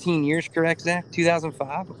 16 years, correct, Zach?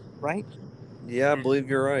 2005, right? Yeah, I believe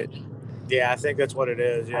you're right. Yeah, I think that's what it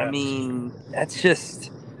is. Yeah. I mean,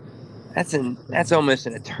 that's almost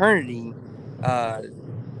an eternity. I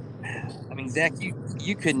mean, Zach,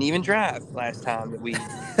 you couldn't even drive last time that we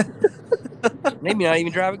maybe not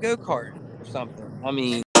even drive a go-kart or something. I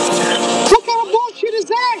mean, what kind of bullshit is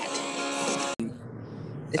that?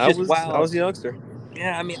 It's just wild. I was a youngster.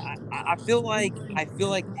 Yeah, I mean, I feel like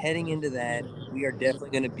heading into that, we are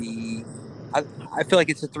definitely going to be. I feel like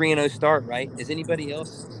it's a 3-0 start, right? Is anybody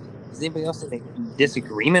else in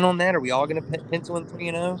disagreement on that? Are we all going to pencil in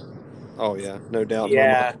 3-0? Oh yeah, no doubt.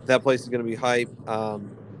 Yeah, that place is going to be hype.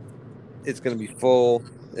 It's going to be full.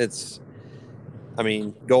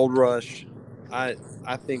 Gold Rush. I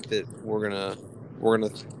think that we're gonna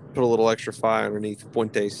put a little extra fire underneath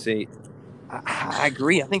Fuente's seat. I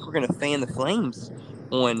agree. I think we're going to fan the Flames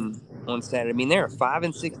on Saturday. I mean, they're a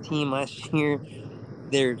 5-6 team last year.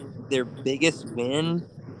 Their biggest win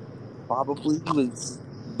probably was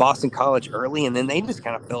Boston College early, and then they just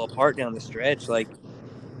kind of fell apart down the stretch. Like,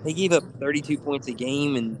 they gave up 32 points a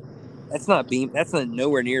game, and that's not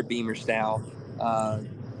nowhere near Beamer style.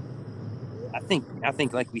 I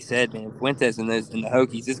think like we said, man, Fuentes and the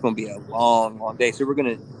Hokies, it's going to be a long, long day. So we're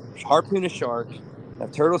going to harpoon a shark,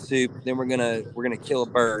 have turtle soup, then we're gonna kill a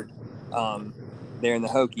bird. There in the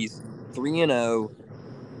Hokies, 3-0.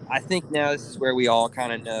 I think now this is where we all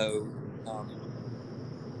kind of know,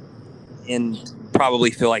 and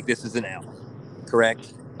probably feel like this is an L.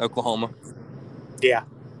 Correct, Oklahoma. Yeah.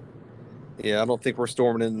 Yeah, I don't think we're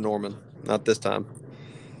storming into Norman. Not this time.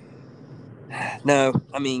 No,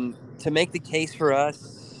 I mean, to make the case for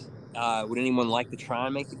us, would anyone like to try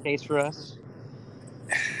and make the case for us?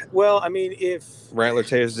 Well, I mean, if Rattler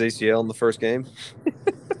tears his ACL in the first game.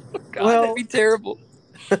 God, that'd be terrible.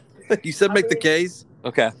 You said make the case.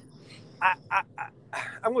 Okay.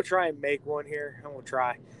 I'm going to try and make one here. I'm going to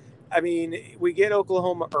try. I mean, we get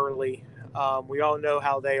Oklahoma early. We all know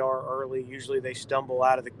how they are early. Usually they stumble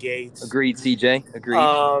out of the gates. Agreed, CJ. Agreed.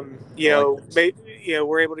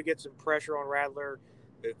 We're able to get some pressure on Rattler,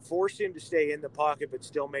 force him to stay in the pocket, but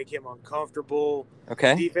still make him uncomfortable.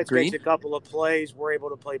 Okay. Defense Agreed. makes a couple of plays. We're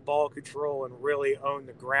able to play ball control and really own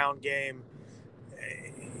the ground game.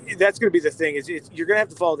 That's going to be the thing. You're going to have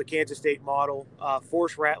to follow the Kansas State model,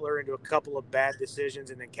 force Rattler into a couple of bad decisions,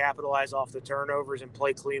 and then capitalize off the turnovers and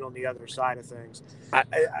play clean on the other side of things. I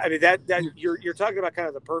mean that you're talking about kind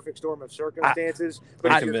of the perfect storm of circumstances.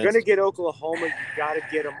 But if you're going to get Oklahoma, you got to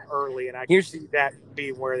get them early, and I can see that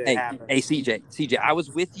being where that happens. Hey, CJ, I was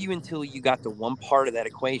with you until you got to one part of that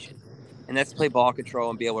equation, and that's play ball control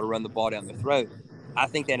and be able to run the ball down their throat. I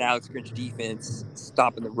think that Alex Grinch defense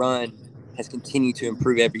stopping the run has continued to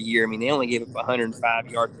improve every year. I mean, they only gave up 105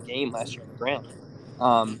 yards a game last year on the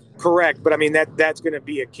ground. Correct, but I mean that's going to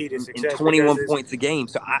be a key to success. And 21 points a game.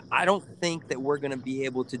 So I don't think that we're going to be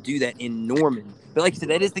able to do that in Norman. But like I said,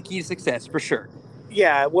 that is the key to success for sure.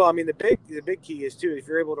 Yeah, well, I mean the big key is too, if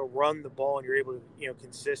you're able to run the ball and you're able to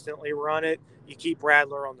consistently run it, you keep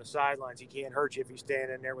Rattler on the sidelines. He can't hurt you if he's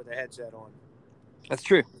standing there with a headset on. That's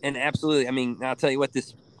true, and absolutely. I mean, I'll tell you what,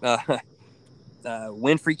 this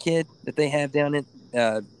Winfrey kid that they have down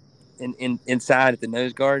inside at the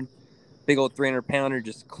nose guard, big old 300-pounder,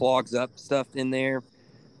 just clogs up stuff in there,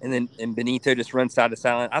 and Benito just runs side to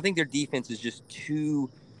side. I think their defense is just too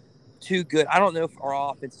good. I don't know if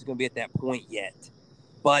our offense is going to be at that point yet,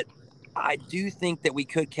 but I do think that we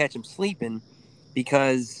could catch them sleeping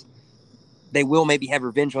because they will maybe have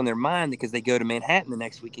revenge on their mind because they go to Manhattan the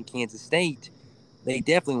next week in Kansas State. They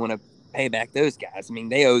definitely want to pay back those guys. I mean,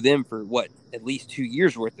 they owe them for at least 2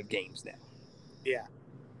 years worth of games now. Yeah.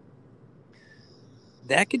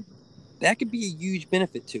 That could be a huge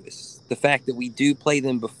benefit to us. The fact that we do play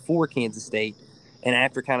them before Kansas State and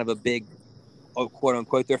after kind of a big, quote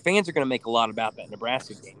unquote, their fans are going to make a lot about that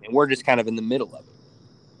Nebraska game. And we're just kind of in the middle of it.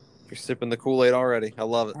 You're sipping the Kool-Aid already. I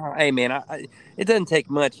love it. Hey man, it doesn't take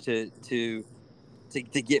much to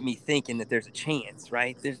get me thinking that there's a chance,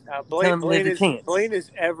 right? Blaine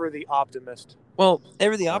is ever the optimist. Well,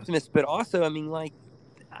 ever the optimist, but also, I mean, like,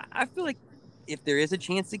 I feel like if there is a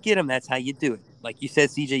chance to get them, that's how you do it. Like you said,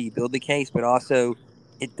 CJ, you build the case, but also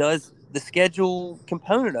the schedule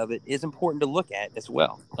component of it is important to look at as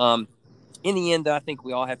well. In the end, though, I think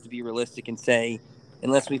we all have to be realistic and say,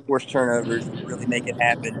 unless we force turnovers and really make it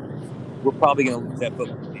happen, we're probably going to lose that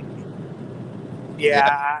football game.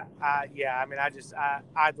 Yeah. I mean,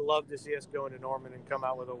 I'd love to see us go into Norman and come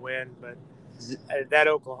out with a win, but that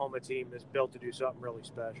Oklahoma team is built to do something really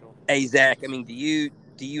special. Hey, Zach, I mean, do you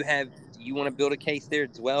want to build a case there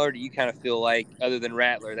as well, or do you kind of feel like, other than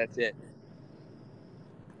Rattler, that's it?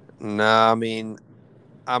 Nah, I mean,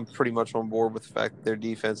 I'm pretty much on board with the fact that their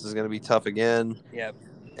defense is going to be tough again. Yep.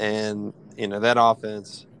 And, that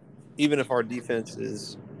offense, even if our defense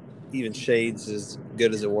is even shades as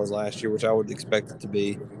good as it was last year, which I would expect it to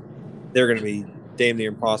be, they're going to be damn near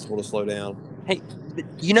impossible to slow down. Hey,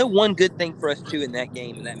 one good thing for us, too, in that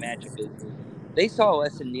game, in that matchup is they saw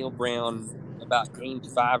us and Neil Brown about game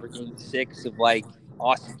 5 or game 6 of, like,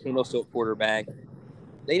 Austin Kendall quarterback.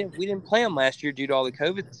 We didn't play them last year due to all the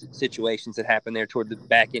COVID situations that happened there toward the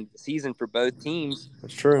back end of the season for both teams.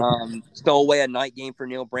 That's true. Stole away a night game for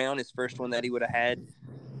Neil Brown, his first one that he would have had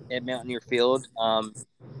at Mountaineer Field.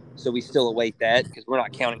 So we still await that because we're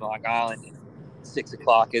not counting Long Island. 6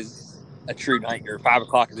 o'clock is a true night, or 5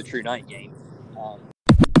 o'clock is a true night game.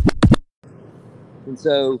 And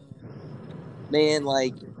so, man,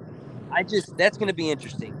 like, That's going to be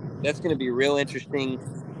interesting. That's going to be real interesting.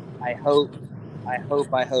 I hope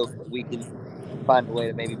that we can find a way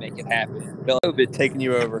to maybe make it happen. COVID taking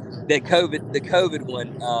you over. The COVID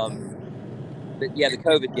one. But yeah, the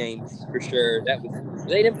COVID games for sure.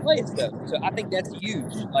 They didn't play it though, so I think that's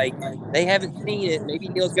huge. Like they haven't seen it. Maybe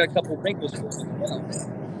Neil's got a couple wrinkles for him as well.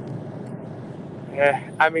 Yeah,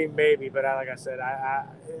 I mean maybe, but like I said,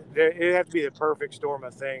 it'd have to be the perfect storm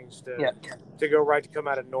of things to go right to come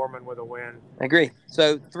out of Norman with a win. I agree.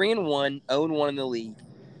 So 3-1, 0-1 in the league.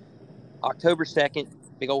 October 2nd,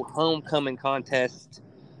 big old homecoming contest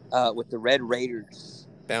with the Red Raiders.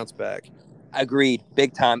 Bounce back. Agreed,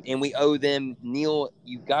 big time. And we owe them, Neil,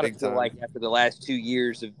 you've got to feel like after the last 2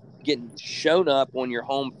 years of getting shown up on your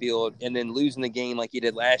home field and then losing the game like you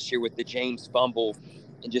did last year with the James fumble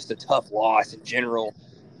and just a tough loss in general,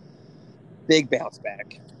 big bounce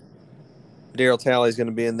back. Daryl Talley's going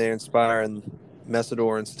to be in there inspiring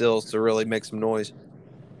Messidor and Stills to really make some noise.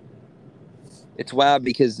 It's wild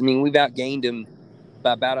because, I mean, we've outgained him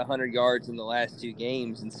by about 100 yards in the last 2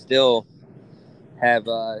 games and still have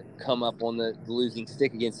come up on the losing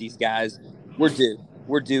stick against these guys.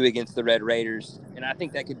 We're due against the Red Raiders, and I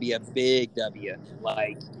think that could be a big W.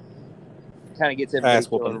 Like, kind of gets everybody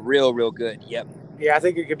feeling real good. Yep. Yeah, I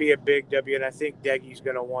think it could be a big W, and I think Deggy's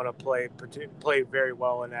going to want to play very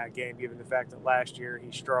well in that game, given the fact that last year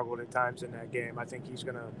he struggled at times in that game. I think he's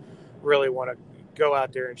going to really want to go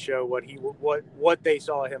out there and show what they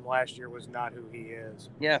saw him last year was not who he is.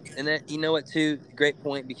 Yeah, and that, you know what, too, great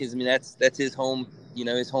point, because I mean that's his home,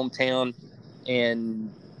 his hometown,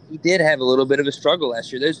 and he did have a little bit of a struggle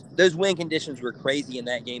last year. Those wind conditions were crazy in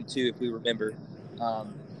that game too, if we remember,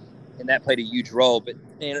 and that played a huge role. But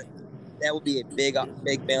man, that would be a big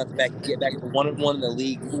bounce back. You get back to 1-1 in the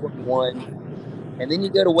league, 4-1, and then you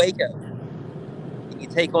go to Waco and you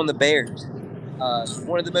take on the Bears.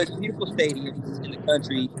 One of the most beautiful stadiums in the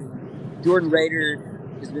country. Jordan Rader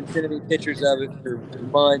has been sending me pictures of it for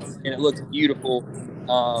months, and it looks beautiful.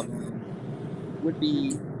 Would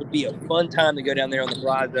be a fun time to go down there on the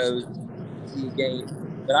Brazos, see a game.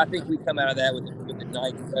 But I think we come out of that with a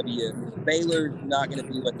nice W. Baylor's not going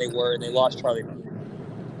to be what they were, and they lost Charlie.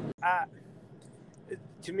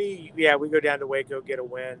 To me, yeah, we go down to Waco, get a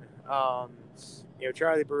win.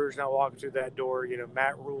 Charlie Brewer's not walking through that door.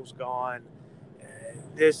 Matt Rule's gone.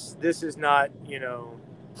 This is not,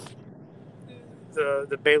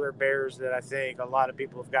 the Baylor Bears that I think a lot of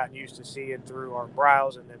people have gotten used to seeing through Art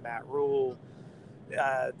Briles and then Matt Rule.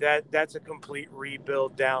 That's a complete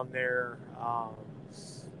rebuild down there.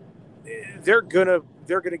 They're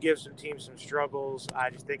gonna give some teams some struggles. I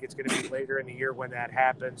just think it's gonna be later in the year when that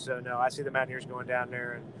happens. So no, I see the Mountaineers going down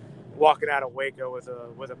there and walking out of Waco with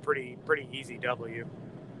a pretty easy W.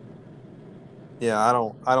 Yeah, I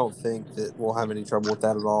don't think that we'll have any trouble with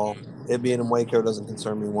that at all. It being in Waco doesn't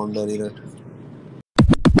concern me one bit either.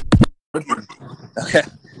 Okay.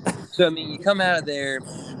 So I mean, you come out of there,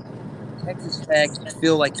 Texas Tech, you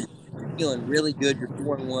feel like you're feeling really good. You're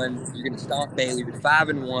 4-1. You're going to stomp Baylor. You're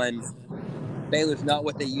 5-1. Baylor's not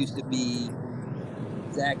what they used to be.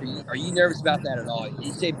 Zach, are you nervous about that at all?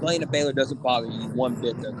 You say playing at Baylor doesn't bother you one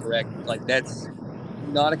bit, though, correct? Like, that's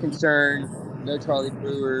not a concern. No Charlie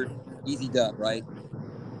Brewer. Easy dub, right?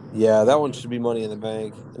 Yeah, that one should be money in the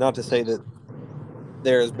bank. Not to say that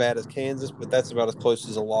they're as bad as Kansas, but that's about as close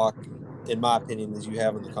as a lock, in my opinion, as you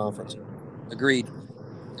have in the conference. Agreed.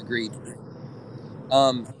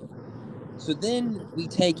 So then we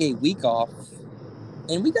take a week off,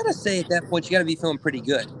 and we got to say at that point, you got to be feeling pretty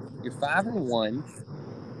good. You're 5-1.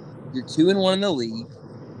 You're 2-1 in the league.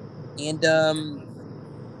 And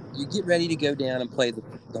you get ready to go down and play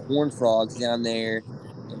the Horned Frogs down there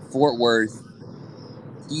in Fort Worth.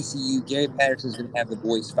 TCU, Gary Patterson's going to have the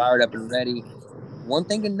boys fired up and ready. One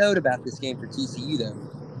thing to note about this game for TCU, though,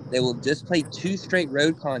 they will just play 2 straight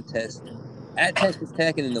road contests at Texas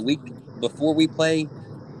Tech, and in the week before we play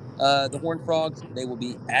the Horned Frogs, they will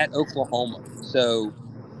be at Oklahoma. So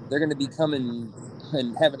they're going to be coming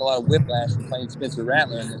and having a lot of whiplash from playing Spencer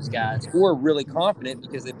Rattler and those guys, who are really confident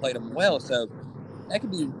because they played them well. So that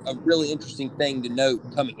could be a really interesting thing to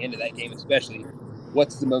note coming into that game, especially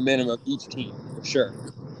what's the momentum of each team, for sure.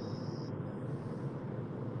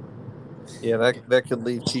 Yeah, that could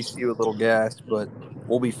leave TCU a little gassed, but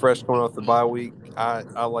we'll be fresh coming off the bye week.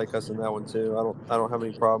 I like us in that one too. I don't have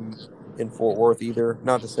any problem in Fort Worth either.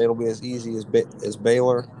 Not to say it'll be as easy as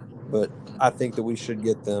Baylor, but I think that we should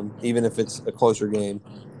get them, even if it's a closer game.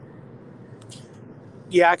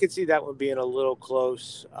 Yeah, I could see that one being a little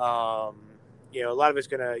close. A lot of it's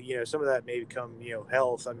gonna, some of that may become,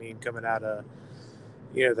 health. I mean, coming out of,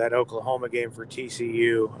 that Oklahoma game for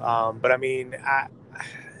TCU. But I mean,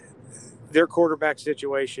 their quarterback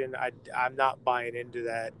situation, I'm not buying into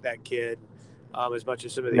that kid as much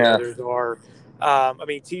as some of the others are. I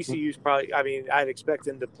mean, TCU's probably. I mean, I'd expect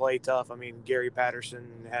them to play tough. I mean, Gary Patterson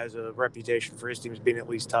has a reputation for his teams being at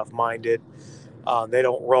least tough-minded. They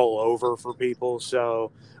don't roll over for people,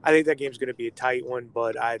 so I think that game's going to be a tight one.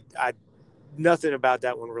 But I nothing about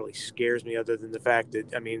that one really scares me, other than the fact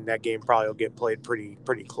that, I mean, that game probably will get played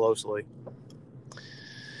pretty closely.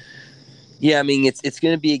 Yeah, I mean, it's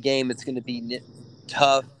going to be a game that's going to be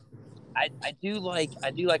tough. I do like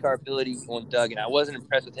our ability on Duggan. I wasn't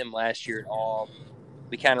impressed with him last year at all.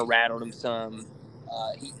 We kind of rattled him some.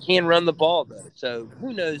 He can run the ball though, so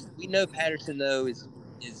who knows? We know Patterson though is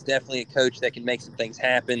definitely a coach that can make some things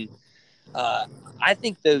happen. I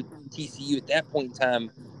think though TCU at that point in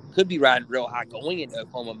time could be riding real high going into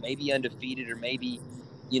Oklahoma, maybe undefeated or maybe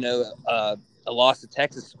a loss to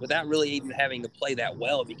Texas without really even having to play that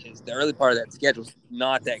well, because the early part of that schedule is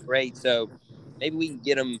not that great. So maybe we can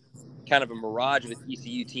get them kind of a mirage of a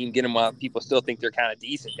TCU team, get them while people still think they're kind of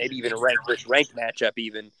decent, maybe even a ranked matchup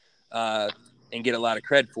even, and get a lot of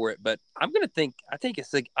credit for it. But I think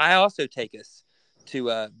it's like, I also take us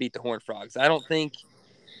to beat the Horned Frogs. I don't think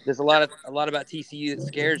there's a lot about TCU that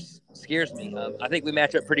scares me. I think we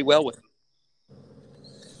match up pretty well with them.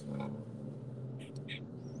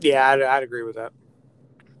 Yeah, I'd agree with that.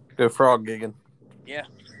 Go Frog gigging. Yeah.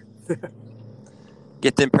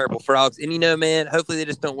 Get them purple frogs. And, man, hopefully they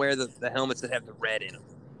just don't wear the helmets that have the red in them.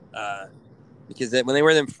 Because when they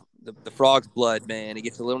wear them, the frog's blood, man, it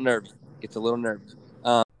gets a little nervy.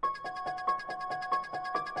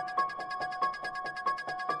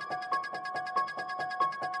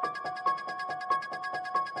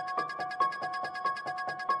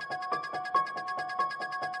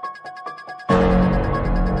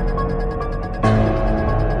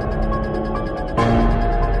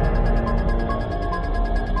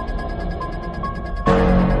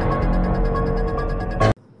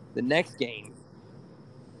 The next game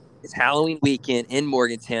is Halloween weekend in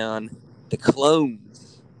Morgantown. The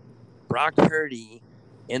Clones, Brock Purdy,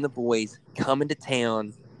 and the boys coming to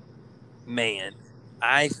town. Man,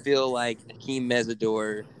 I feel like Akeem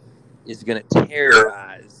Mesidor is going to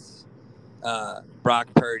terrorize Brock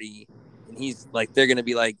Purdy, and he's going to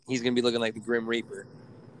be looking like the Grim Reaper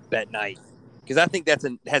that night, because I think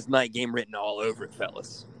has night game written all over it,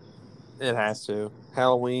 fellas. It has to.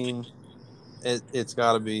 Halloween. It's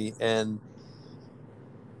got to be, and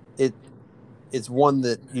it's one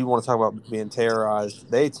that you want to talk about being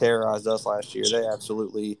terrorized. They terrorized us last year. They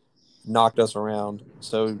absolutely knocked us around.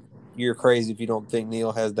 So you're crazy if you don't think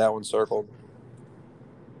Neil has that one circled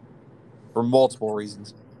for multiple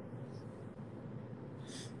reasons.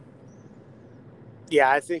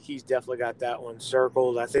 Yeah, I think he's definitely got that one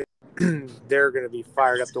circled. I think they're going to be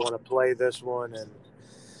fired up to want to play this one, and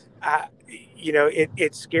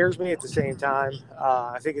it scares me at the same time.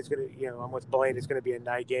 I think it's going to, I'm with Blaine. It's going to be a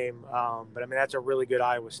night game. But I mean, that's a really good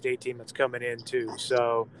Iowa State team that's coming in too.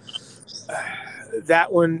 So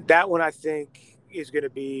that one I think is going to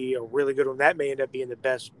be a really good one. That may end up being the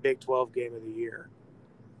best Big 12 game of the year.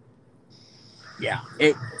 Yeah,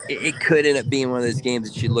 it could end up being one of those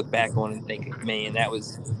games that you look back on and think, man,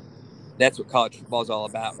 that's what college football is all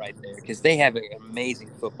about right there, because they have an amazing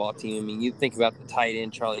football team. I mean, you think about the tight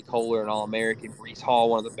end, Charlie Kohler, an All-American, Breece Hall,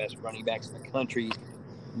 one of the best running backs in the country.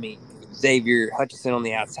 I mean, Xavier Hutchinson on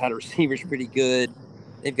the outside receivers, pretty good.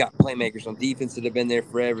 They've got playmakers on defense that have been there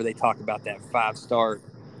forever. They talk about that 5-star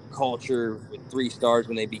culture with 3 stars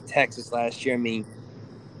when they beat Texas last year. I mean,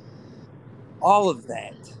 all of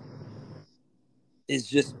that is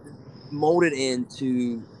just molded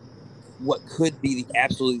into what could be the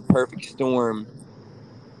absolute perfect storm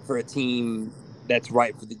for a team that's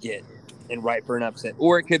ripe for the get and ripe for an upset.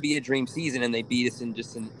 Or it could be a dream season and they beat us in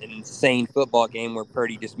just an insane football game where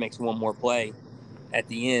Purdy just makes one more play at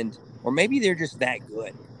the end. Or maybe they're just that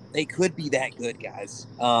good. They could be that good, guys.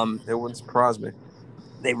 It wouldn't surprise me.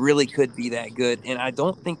 They really could be that good. And I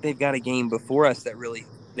don't think they've got a game before us that really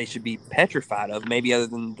they should be petrified of, maybe other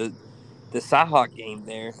than the Cyhawk game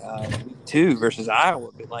there, week 2 versus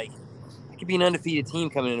Iowa. But, it could be an undefeated team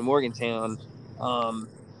coming into Morgantown. I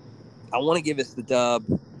want to give us the dub.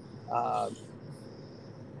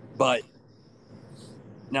 But,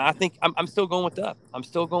 no, I think I'm still going with dub. I'm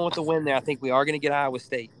still going with the win there. I think we are going to get Iowa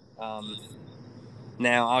State.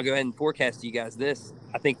 Now, I'll go ahead and forecast to you guys this.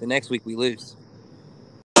 I think the next week we lose.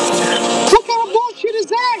 What kind of bullshit is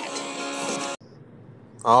that?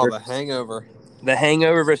 Oh, the hangover. The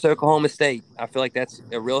hangover versus Oklahoma State. I feel like that's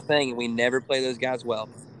a real thing, and we never play those guys well.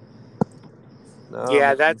 No.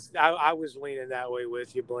 Yeah, I was leaning that way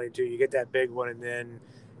with you, Blaine, too. You get that big one, and then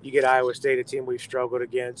you get Iowa State, a team we've struggled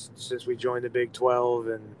against since we joined the Big 12,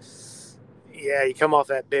 and yeah, you come off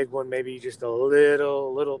that big one, maybe just a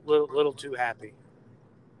little too happy.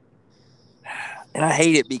 And I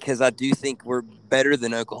hate it because I do think we're better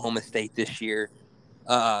than Oklahoma State this year.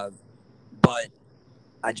 But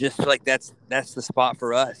I just feel like that's the spot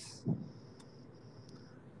for us.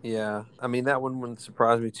 Yeah, I mean, that one wouldn't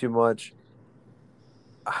surprise me too much.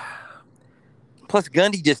 Plus,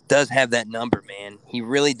 Gundy just does have that number, man. He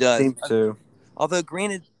really does. Seems to. Although,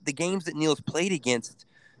 granted, the games that Neal's played against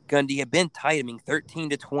Gundy have been tight. I mean,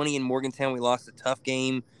 13-20 in Morgantown. We lost a tough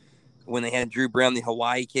game when they had Drew Brown, the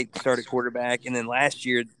Hawaii kid, started quarterback, and then last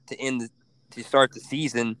year to start the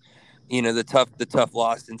season, the tough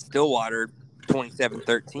loss in Stillwater,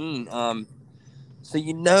 27-13. So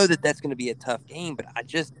that's going to be a tough game, but I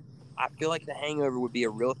feel like the hangover would be a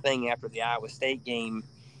real thing after the Iowa State game,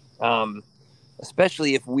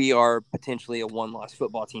 especially if we are potentially a one-loss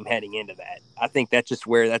football team heading into that. I think that's just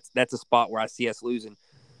where that's a spot where I see us losing.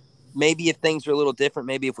 Maybe if things are a little different,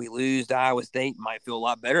 maybe if we lose to Iowa State, might feel a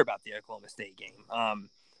lot better about the Oklahoma State game.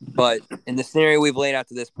 But in the scenario we've laid out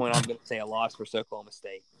to this point, I'm going to say a loss for Oklahoma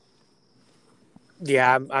State.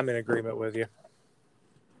 Yeah, I'm in agreement with you.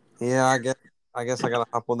 Yeah, I guess I got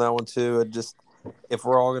to hop on that one too. If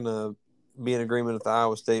we're all going to be in agreement with the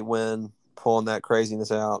Iowa State win, pulling that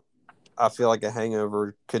craziness out, I feel like a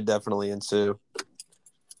hangover could definitely ensue.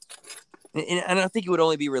 And I think it would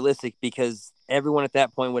only be realistic because everyone at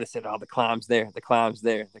that point would have said, "Oh, the climb's there, the climb's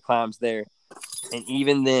there, the climb's there," and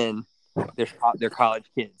even then, they're college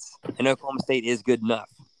kids, and Oklahoma State is good enough.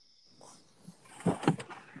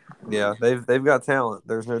 Yeah, they've got talent.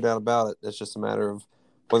 There's no doubt about it. It's just a matter of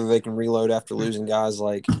whether they can reload after losing guys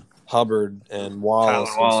like Hubbard and Wallace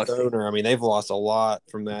and Stoner. I mean, they've lost a lot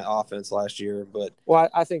from that offense last year. But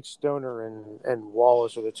I think Stoner and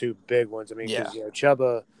Wallace are the two big ones. I mean, because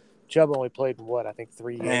Chuba only played in I think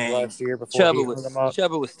 3 games last year before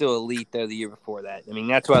Chuba was still elite though the year before that. I mean,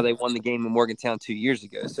 that's why they won the game in Morgantown 2 years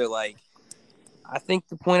ago. So I think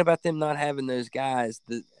the point about them not having those guys,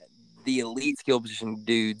 the elite skill position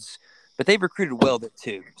dudes, but they've recruited well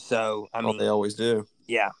too. So I mean, they always do.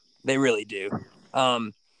 Yeah, they really do.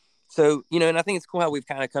 So and I think it's cool how we've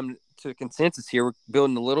kind of come to a consensus here. We're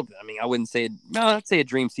building a little bit. I mean, I'd say a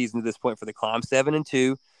dream season at this point for the Climb.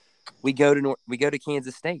 7-2. We go to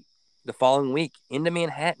Kansas State the following week into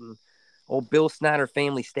Manhattan, old Bill Snyder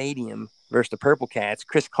Family Stadium versus the Purple Cats.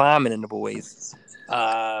 Chris Kleiman and the boys.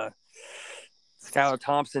 Skylar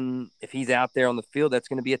Thompson, if he's out there on the field, that's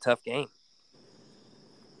going to be a tough game.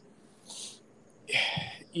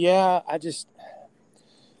 Yeah,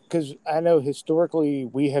 because I know historically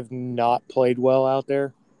we have not played well out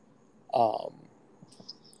there.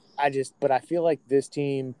 But I feel like this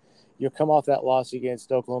team, you'll come off that loss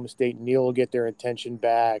against Oklahoma State, Neal will get their attention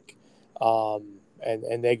back,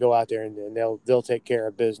 and they go out there and they'll take care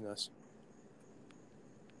of business.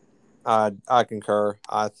 I concur.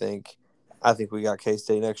 I think we got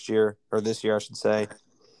K-State next year, or this year, I should say.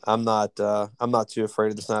 I'm not too afraid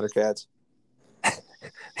of the Snyder Cats.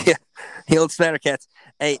 Yeah, the old Snyder Cats.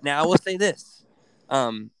 Hey, now I will say this: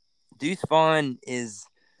 Deuce Vaughn is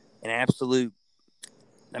an absolute.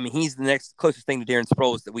 I mean, he's the next closest thing to Darren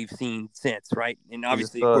Sproles that we've seen since, right? And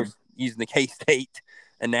obviously, of course, using the K-State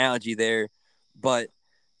analogy there, but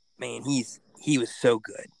man, he was so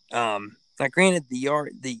good. Now, granted,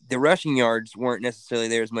 the rushing yards weren't necessarily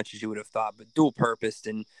there as much as you would have thought, but dual purposed,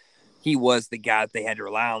 and he was the guy that they had to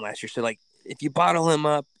rely on last year. So, if you bottle him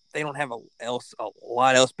up, they don't have a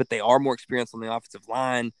lot else, but they are more experienced on the offensive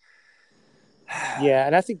line. Yeah,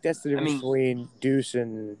 and I think that's the difference between Deuce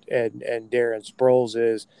and Darren Sproles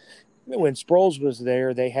is when Sproles was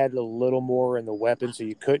there, they had a little more in the weapon, so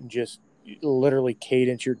you couldn't just literally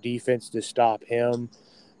cadence your defense to stop him.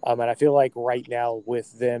 And I feel like right now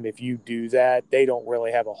with them, if you do that, they don't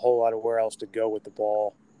really have a whole lot of where else to go with the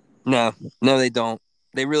ball. No, they don't.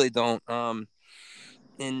 They really don't.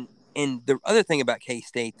 And the other thing about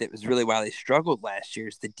K-State that was really why they struggled last year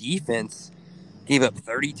is the defense gave up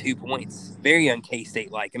 32 points. Very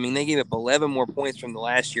un-K-State-like. I mean, they gave up 11 more points from the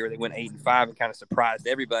last year. They went 8-5 and kind of surprised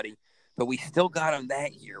everybody. But we still got them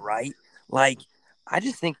that year, right? I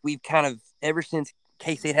just think we've kind of, ever since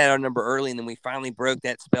K-State had our number early and then we finally broke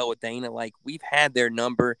that spell with Dana, we've had their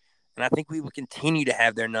number. And I think we will continue to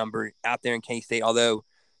have their number out there in K-State, although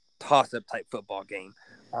toss-up type football game.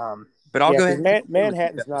 But I'll go ahead.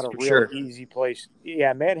 Manhattan's not a real easy place.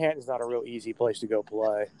 Yeah, Manhattan's not a real easy place to go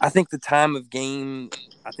play. I think the time of game,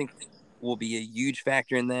 will be a huge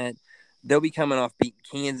factor in that. They'll be coming off beating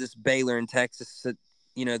Kansas, Baylor, and Texas. So,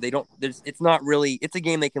 they don't. It's not really. It's a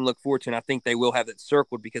game they can look forward to, and I think they will have that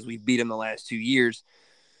circled because we've beat them the last 2 years.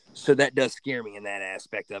 So that does scare me in that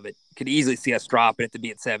aspect of it. Could easily see us dropping it to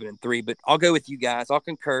be at 7-3, but I'll go with you guys. I'll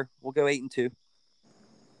concur. We'll go 8-2.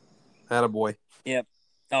 Attaboy. Yep.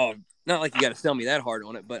 Oh, not like you got to sell me that hard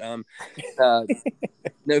on it, but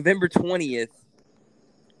November 20th,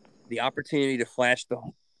 the opportunity to flash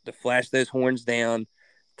those horns down.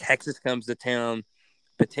 Texas comes to town.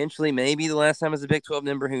 Potentially, maybe the last time as a Big 12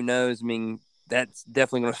 member. Who knows? I mean, that's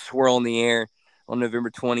definitely going to swirl in the air on November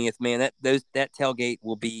 20th. Man, that tailgate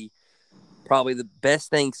will be probably the best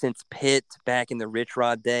thing since Pitt back in the Rich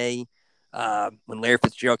Rod day when Larry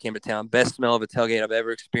Fitzgerald came to town. Best smell of a tailgate I've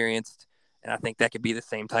ever experienced, and I think that could be the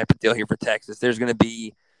same type of deal here for Texas. That's going to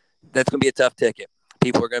be a tough ticket.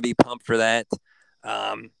 People are going to be pumped for that,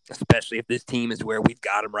 especially if this team is where we've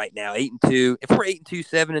got them right now, 8-2. If we're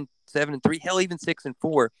 8-2, 7-3, hell, even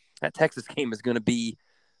 6-4, that Texas game is going to be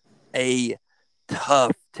a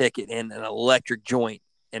tough ticket and an electric joint,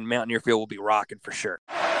 and Mountaineer Field will be rocking for sure.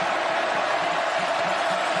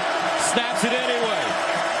 Snaps it anyway.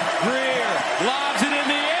 Greer lobs it in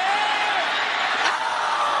the air.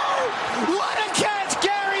 Oh! What a catch,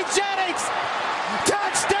 Gary Jennings!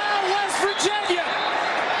 Touchdown, West Virginia!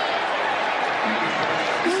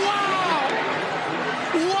 Wow!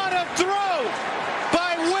 What a throw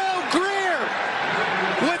by Will Greer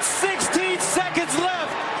with 16 seconds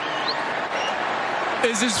left.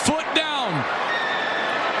 Is his foot down?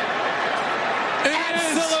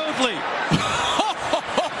 Absolutely.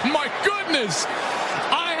 My goodness.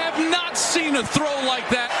 I have not seen a throw like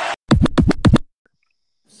that.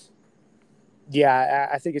 Yeah,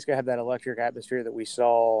 I think it's going to have that electric atmosphere that we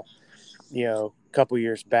saw, a couple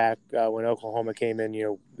years back when Oklahoma came in,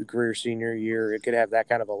 the Greer senior year. It could have that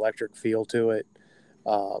kind of electric feel to it,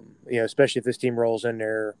 especially if this team rolls in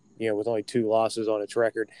there, with only 2 losses on its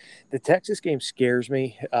record. The Texas game scares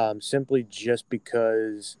me simply just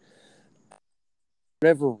because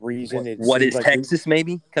whatever reason it what is like Texas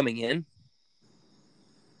maybe coming in?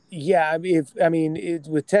 Yeah,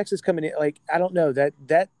 with Texas coming in, like, I don't know that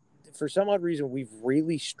for some odd reason we've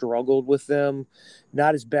really struggled with them.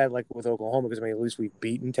 Not as bad like with Oklahoma because at least we've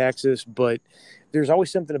beaten Texas, but there's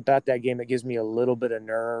always something about that game that gives me a little bit of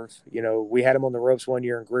nerve. We had them on the ropes one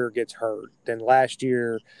year and Greer gets hurt. Then last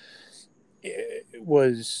year it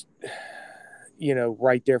was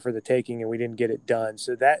right there for the taking and we didn't get it done.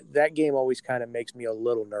 So that game always kind of makes me a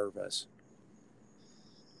little nervous.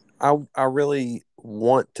 I really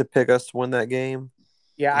want to pick us to win that game.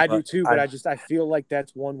 Yeah, I do too, but I feel like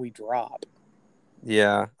that's one we drop.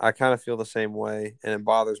 Yeah, I kind of feel the same way, and it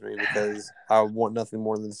bothers me because I want nothing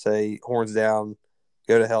more than to say, horns down,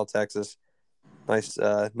 go to hell, Texas.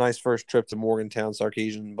 Nice first trip to Morgantown,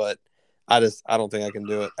 Sarkeesian, but I don't think I can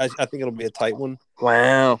do it. I think it'll be a tight one.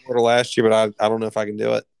 Wow. For last year, but I don't know if I can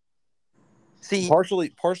do it. See,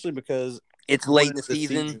 partially because it's late in the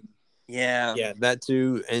season. Yeah. Yeah, that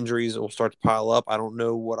too. Injuries will start to pile up. I don't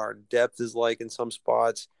know what our depth is like in some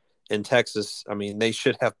spots. In Texas, they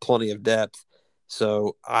should have plenty of depth.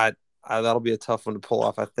 So that'll be a tough one to pull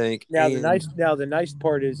off, I think. Now the nice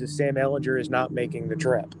part is Sam Ehlinger is not making the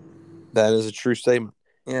trip. That is a true statement.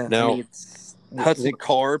 Yeah. Now it's Hudson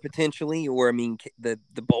Carr potentially, or the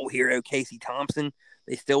bowl hero Casey Thompson.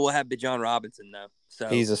 They still will have Bijan Robinson though. So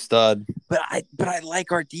he's a stud. But I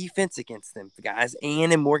like our defense against them, guys.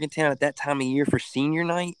 And in Morgantown at that time of year for senior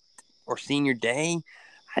night or senior day,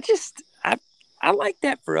 I like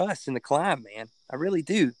that for us in the climb, man. I really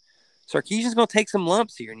do. Sarkeesian's going to take some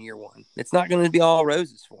lumps here in year 1. It's not going to be all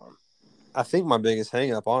roses for him. I think my biggest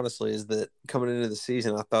hang-up, honestly, is that coming into the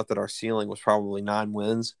season, I thought that our ceiling was probably 9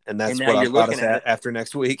 wins, and that's what I thought us at after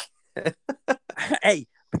next week. Hey,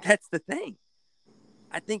 but that's the thing.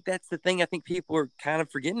 I think that's the thing I think people are kind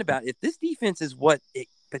of forgetting about. If this defense is what it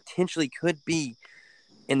potentially could be,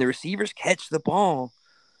 and the receivers catch the ball,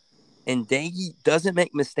 and Daggy doesn't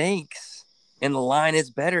make mistakes, and the line is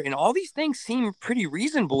better, and all these things seem pretty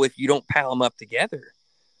reasonable if you don't pile them up together.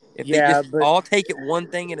 If they just all take it one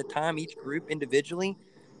thing at a time, each group individually,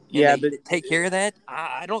 but take care of that,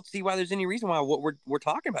 I don't see why there's any reason why what we're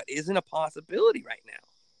talking about isn't a possibility right now.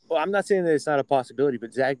 Well, I'm not saying that it's not a possibility,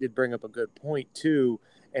 but Zach did bring up a good point too,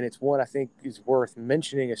 and it's one I think is worth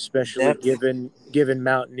mentioning, especially given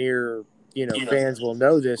Mountaineer, fans will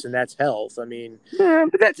know this, and that's health.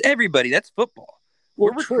 But that's everybody. That's football.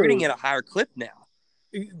 We're recruiting at a higher clip now.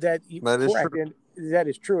 That is true. That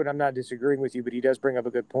is true, and I'm not disagreeing with you, but he does bring up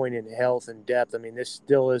a good point in health and depth. This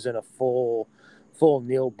still isn't a full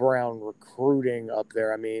Neil Brown recruiting up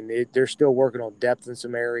there. They're still working on depth in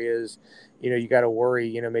some areas. You got to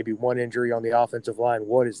worry, maybe one injury on the offensive line.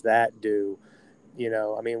 What does that do?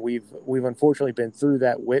 We've unfortunately been through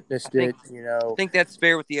that, witnessed it. I think that's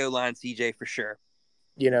fair with the O-line, CJ, for sure.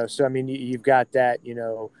 So I mean, you've got that.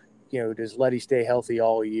 Does Letty stay healthy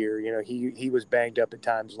all year? He was banged up at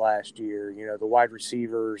times last year. The wide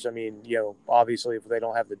receivers. I mean, obviously if they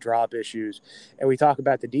don't have the drop issues, and we talk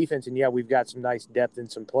about the defense, and we've got some nice depth in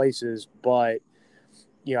some places, but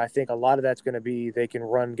I think a lot of that's going to be they can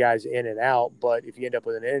run guys in and out. But if you end up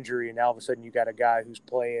with an injury and all of a sudden you got a guy who's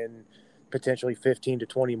playing potentially 15 to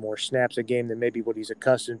 20 more snaps a game than maybe what he's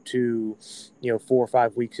accustomed to, 4 or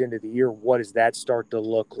 5 weeks into the year, what does that start to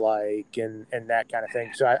look like and that kind of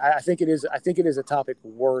thing. So I think it is a topic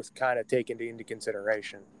worth kind of taking into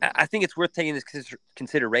consideration. I think it's worth taking this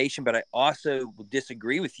consideration, but I also will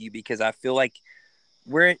disagree with you because I feel like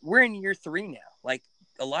we're in year 3 now. Like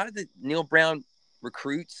a lot of the Neal Brown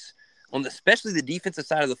recruits especially the defensive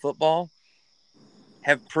side of the football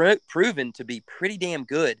have proven to be pretty damn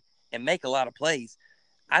good and make a lot of plays.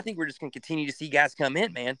 I think we're just going to continue to see guys come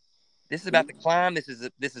in, man. This is about the climb. This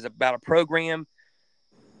is about a program,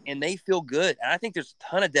 and they feel good. And I think there's a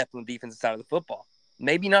ton of depth on the defensive side of the football.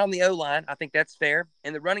 Maybe not on the O-line. I think that's fair.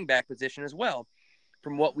 And the running back position as well,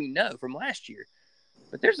 from what we know from last year.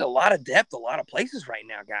 But there's a lot of depth, a lot of places right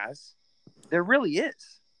now, guys. There really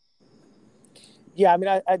is. Yeah, I mean,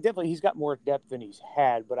 I definitely he's got more depth than he's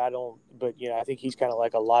had, but I think he's kind of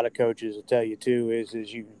like a lot of coaches will tell you too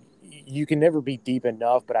is you can never be deep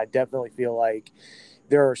enough, but I definitely feel like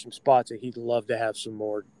there are some spots that he'd love to have some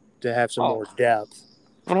more more depth.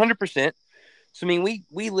 100%. So I mean,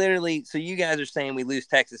 we literally. So you guys are saying we lose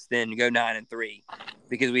Texas then to go 9-3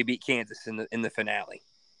 because we beat Kansas in the finale.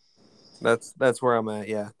 That's where I'm at.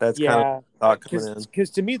 Yeah, that's kind of thought coming in.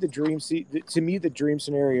 Because to me the dream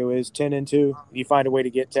scenario is 10-2. You find a way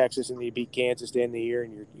to get Texas and you beat Kansas to end the year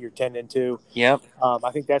and you're 10-2. Yep.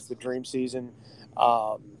 I think that's the dream season.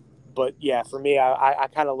 But yeah, for me, I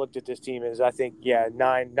kind of looked at this team as I think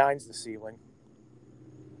nine's the ceiling.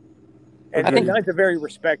 And I think 9's a very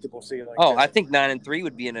respectable ceiling. Oh, I think 9-3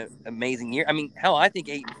 would be an amazing year. I mean, hell, I think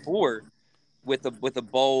 8-4 with a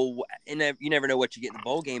bowl, and you never know what you get in the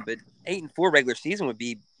bowl game, but 8-4 regular season would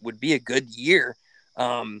be a good year,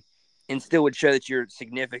 and still would show that you're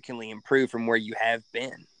significantly improved from where you have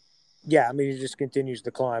been. Yeah, I mean, it just continues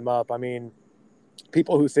to climb up. I mean,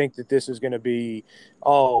 people who think that this is going to be,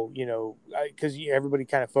 because everybody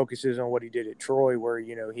kind of focuses on what he did at Troy, where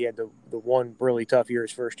he had the one really tough year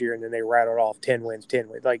his first year, and then they rattled off 10 wins.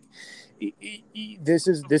 Like this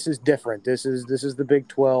is different. This is the Big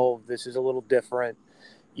 12. This is a little different,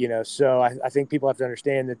 So I think people have to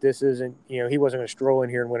understand that this isn't, he wasn't going to stroll in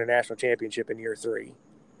here and win a national championship in year 3.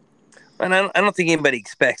 And I don't think anybody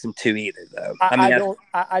expects him to either, though.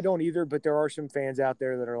 I don't either, but there are some fans out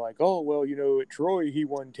there that are like, oh, well, at Troy, he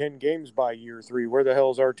won 10 games by year 3. Where the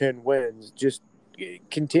hell's our 10 wins? Just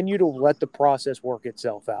continue to let the process work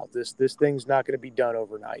itself out. This thing's not going to be done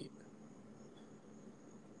overnight.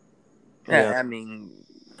 Yeah, I mean,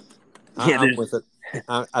 I'm with it.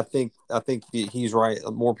 I think he's right.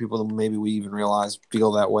 More people than maybe we even realize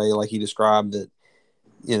feel that way, like he described that.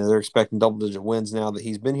 They're expecting double-digit wins now that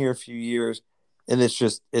he's been here a few years, and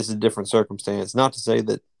it's a different circumstance. Not to say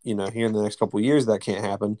that here in the next couple of years that can't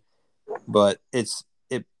happen, but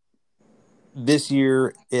this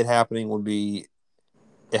year it happening would be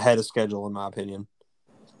ahead of schedule in my opinion.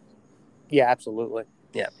 Yeah, absolutely.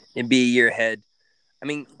 Yeah, it'd be a year ahead. I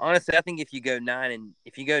mean, honestly, I think if you go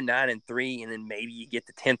 9-3, and then maybe you get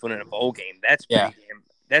the 10th one in a bowl game, that's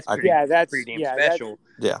pretty damn special.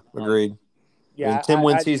 Yeah, agreed. Yeah,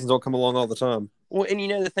 10-win seasons don't come along all the time. Well, and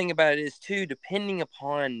the thing about it is, too, depending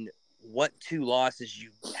upon what 2 losses you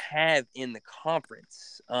have in the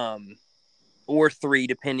conference, or 3,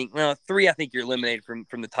 3, I think you're eliminated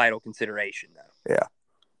from the title consideration, though. Yeah.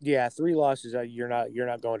 Yeah, 3 losses, you're not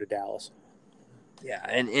going to Dallas. Yeah,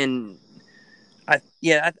 and I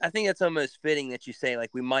think that's almost fitting that you say,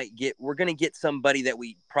 like, we're going to get somebody that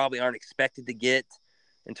we probably aren't expected to get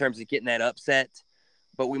in terms of getting that upset.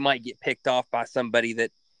 But we might get picked off by somebody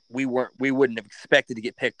that we wouldn't have expected to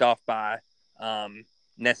get picked off by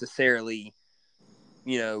necessarily,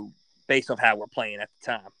 based off how we're playing at the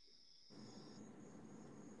time.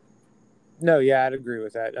 No, yeah, I'd agree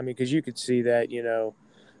with that. I mean, because you could see that,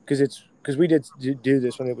 because we did do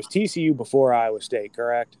this when it was TCU before Iowa State,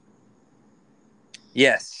 correct?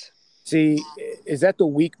 Yes. See, is that the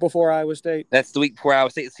week before Iowa State? That's the week before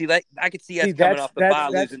Iowa State. See, I could see us coming off the bye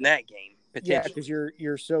losing that game. Yeah, because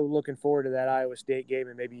you're so looking forward to that Iowa State game,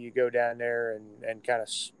 and maybe you go down there and kind of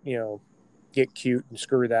get cute and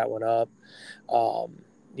screw that one up. I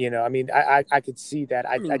mean, I could see that.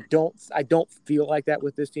 I don't feel like that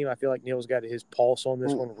with this team. I feel like Neal's got his pulse on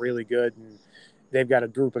this one really good, and they've got a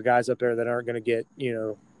group of guys up there that aren't going to get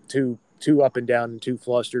too too up and down and too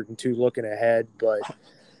flustered and too looking ahead. But,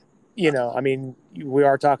 I mean, we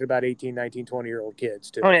are talking about 18, 19, 20-year-old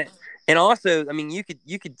kids too. Oh, yeah. And also, I mean, you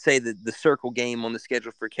could say that the circle game on the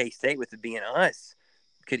schedule for K-State, with it being us,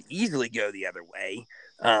 could easily go the other way.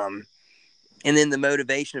 And then the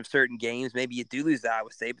motivation of certain games, maybe you do lose to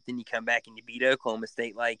Iowa State, but then you come back and you beat Oklahoma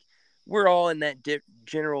State. Like, we're all in that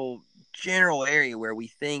general area where we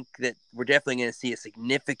think that we're definitely going to see a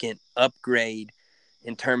significant upgrade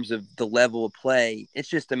in terms of the level of play. It's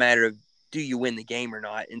just a matter of, do you win the game or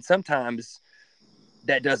not? And sometimes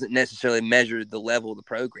that doesn't necessarily measure the level of the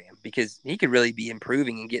program, because he could really be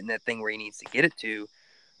improving and getting that thing where he needs to get it to,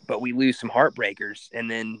 but we lose some heartbreakers, and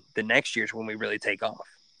then the next year's when we really take off.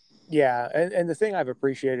 Yeah, and the thing I've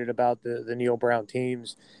appreciated about the Neal Brown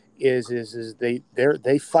teams is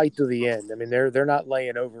they fight to the end. I mean, they're not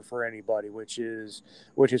laying over for anybody, which is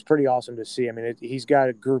pretty awesome to see. I mean, he's got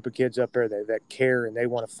a group of kids up there that care and they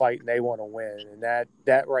want to fight and they want to win, and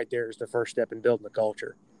that right there is the first step in building the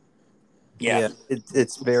culture. Yeah,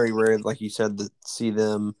 it's very rare, like you said, to see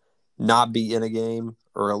them not be in a game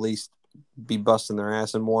or at least be busting their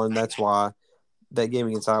ass in one. That's why that game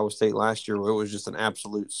against Iowa State last year, it was just an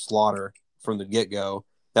absolute slaughter from the get-go.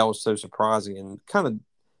 That was so surprising and kind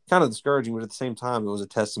of discouraging, but at the same time, it was a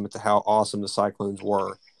testament to how awesome the Cyclones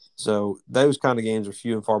were. So those kind of games are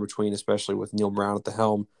few and far between, especially with Neal Brown at the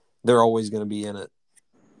helm. They're always going to be in it.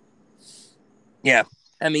 Yeah.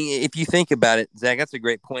 I mean, if you think about it, Zach, that's a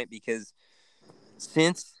great point, because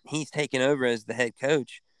since he's taken over as the head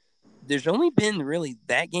coach, there's only been really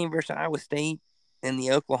that game versus Iowa State and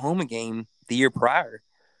the Oklahoma game the year prior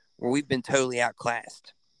where we've been totally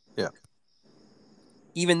outclassed. Yeah.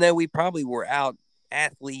 Even though we probably were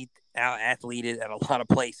out-athleted at a lot of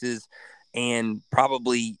places and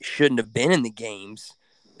probably shouldn't have been in the games,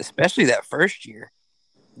 especially that first year.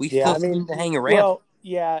 We still seemed to hang around. Well,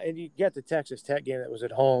 yeah, and you get the Texas Tech game that was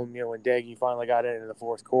at home, when Daggy finally got in the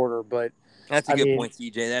fourth quarter. But that's a good point,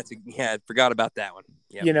 CJ. I forgot about that one.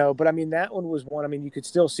 Yep. But I mean, that one was one. I mean, you could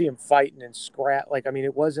still see them fighting and scrap. Like, I mean,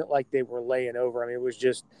 it wasn't like they were laying over. I mean, it was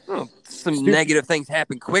just some negative things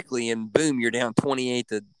happen quickly, and boom, you're down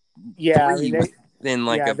 28-3. Yeah, I mean,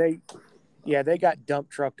 they got dump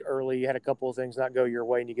trucked early. You had a couple of things not go your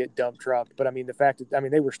way, and you get dump trucked. But I mean, the fact that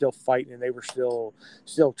they were still fighting and they were still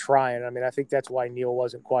trying. I mean, I think that's why Neal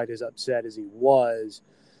wasn't quite as upset as he was.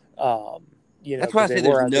 That's why I say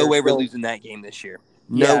there's no way we're losing that game this year.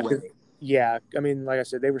 No way. Yeah, I mean, like I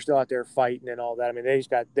said, they were still out there fighting and all that. I mean,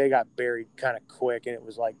 they got buried kind of quick, and it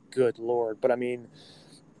was like, good Lord. But I mean,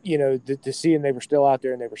 to see them, they were still out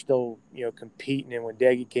there and they were still, competing. And when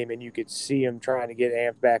Daggy came in, you could see him trying to get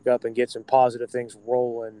amped back up and get some positive things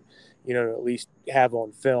rolling, to at least have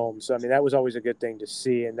on film. So, I mean, that was always a good thing to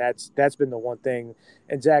see. And that's been the one thing.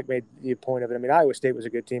 And Zach made the point of it. I mean, Iowa State was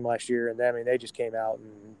a good team last year. And they just came out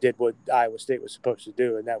and did what Iowa State was supposed to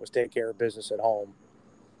do. And that was take care of business at home.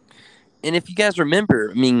 And if you guys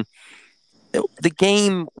remember, I mean, the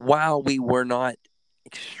game, while we were not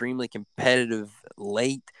extremely competitive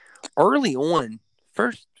late, early on,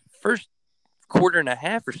 first quarter and a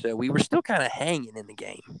half or so, we were still kind of hanging in the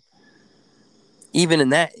game. Even in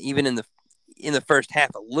the first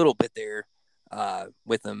half, a little bit there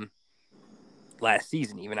with them last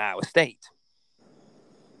season, even Iowa State.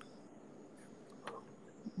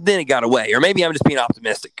 Then it got away, or maybe I'm just being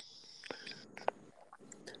optimistic.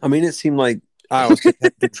 I mean, it seemed like Iowa State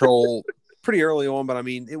had control pretty early on, but I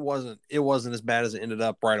mean, it wasn't as bad as it ended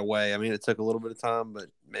up right away. I mean, it took a little bit of time, but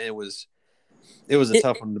man, it was a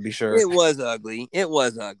tough one to be sure. It was ugly.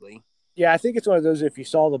 Yeah, I think it's one of those, if you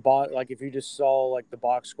saw if you just saw the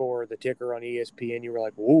box score or the ticker on ESPN, you were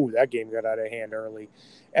like, "Ooh, that game got out of hand early."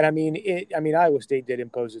 And I mean, Iowa State did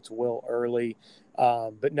impose its will early.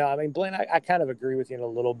 But no, I mean, Blaine, I kind of agree with you in a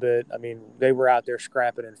little bit. I mean, they were out there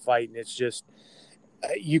scrapping and fighting. It's just,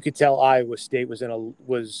 you could tell Iowa State was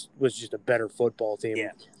just a better football team.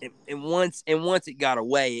 Yeah, and once it got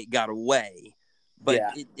away, but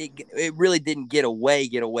yeah. it really didn't get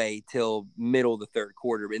away till middle of the third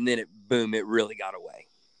quarter, and then it really got away.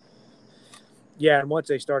 Yeah, and once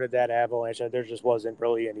they started that avalanche, there just wasn't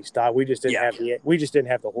really any stop. We just didn't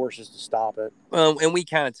have the horses to stop it. And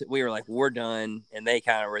we were like, we're done, and they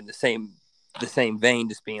kind of were in the same vein,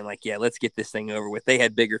 just being like, yeah, let's get this thing over with. They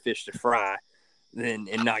had bigger fish to fry and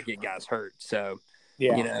not get guys hurt. So,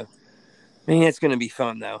 yeah, I mean, it's going to be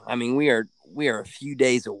fun though. I mean, we are a few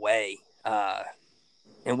days away,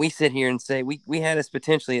 and we sit here and say we had us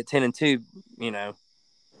potentially at 10-2.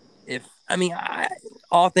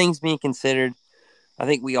 All things being considered, I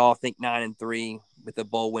think we all think 9-3 with a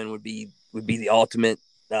bowl win would be the ultimate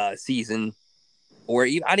season, or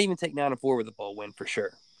I'd even take 9-4 with a bowl win for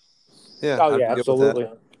sure. Yeah. Oh, I'd yeah, be good with that.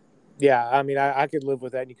 absolutely. Yeah, I mean, I could live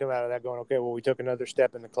with that. And you come out of that going, okay, well, we took another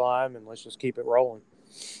step in the climb, and let's just keep it rolling.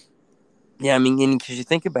 Yeah, I mean, because you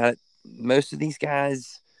think about it, most of these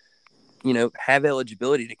guys, have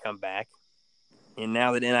eligibility to come back. And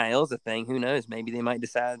now that NIL is a thing, who knows? Maybe they might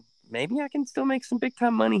decide, maybe I can still make some big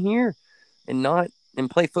time money here and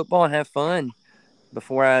play football and have fun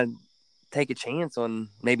before I take a chance on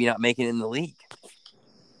maybe not making it in the league.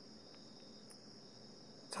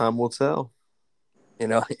 Time will tell. It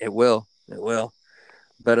will. It will.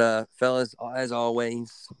 But fellas, as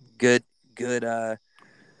always, good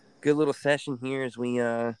little session here as we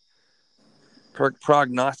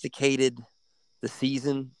prognosticated the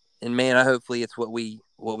season. And man, hopefully it's what we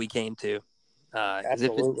came to.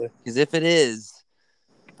 Absolutely. Because if it is,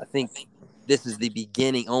 I think this is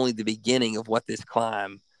only the beginning of what this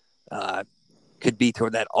climb could be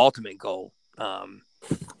toward that ultimate goal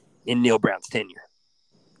in Neal Brown's tenure.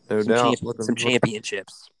 No doubt. Some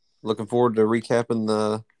championships. Looking forward to recapping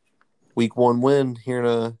the Week 1 win here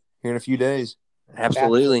in a few days.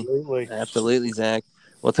 Absolutely, Zach.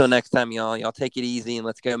 Well, till next time, y'all. Y'all take it easy and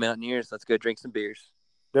let's go Mountaineers. Let's go drink some beers.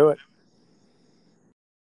 Do it.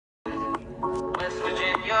 West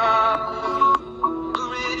Virginia.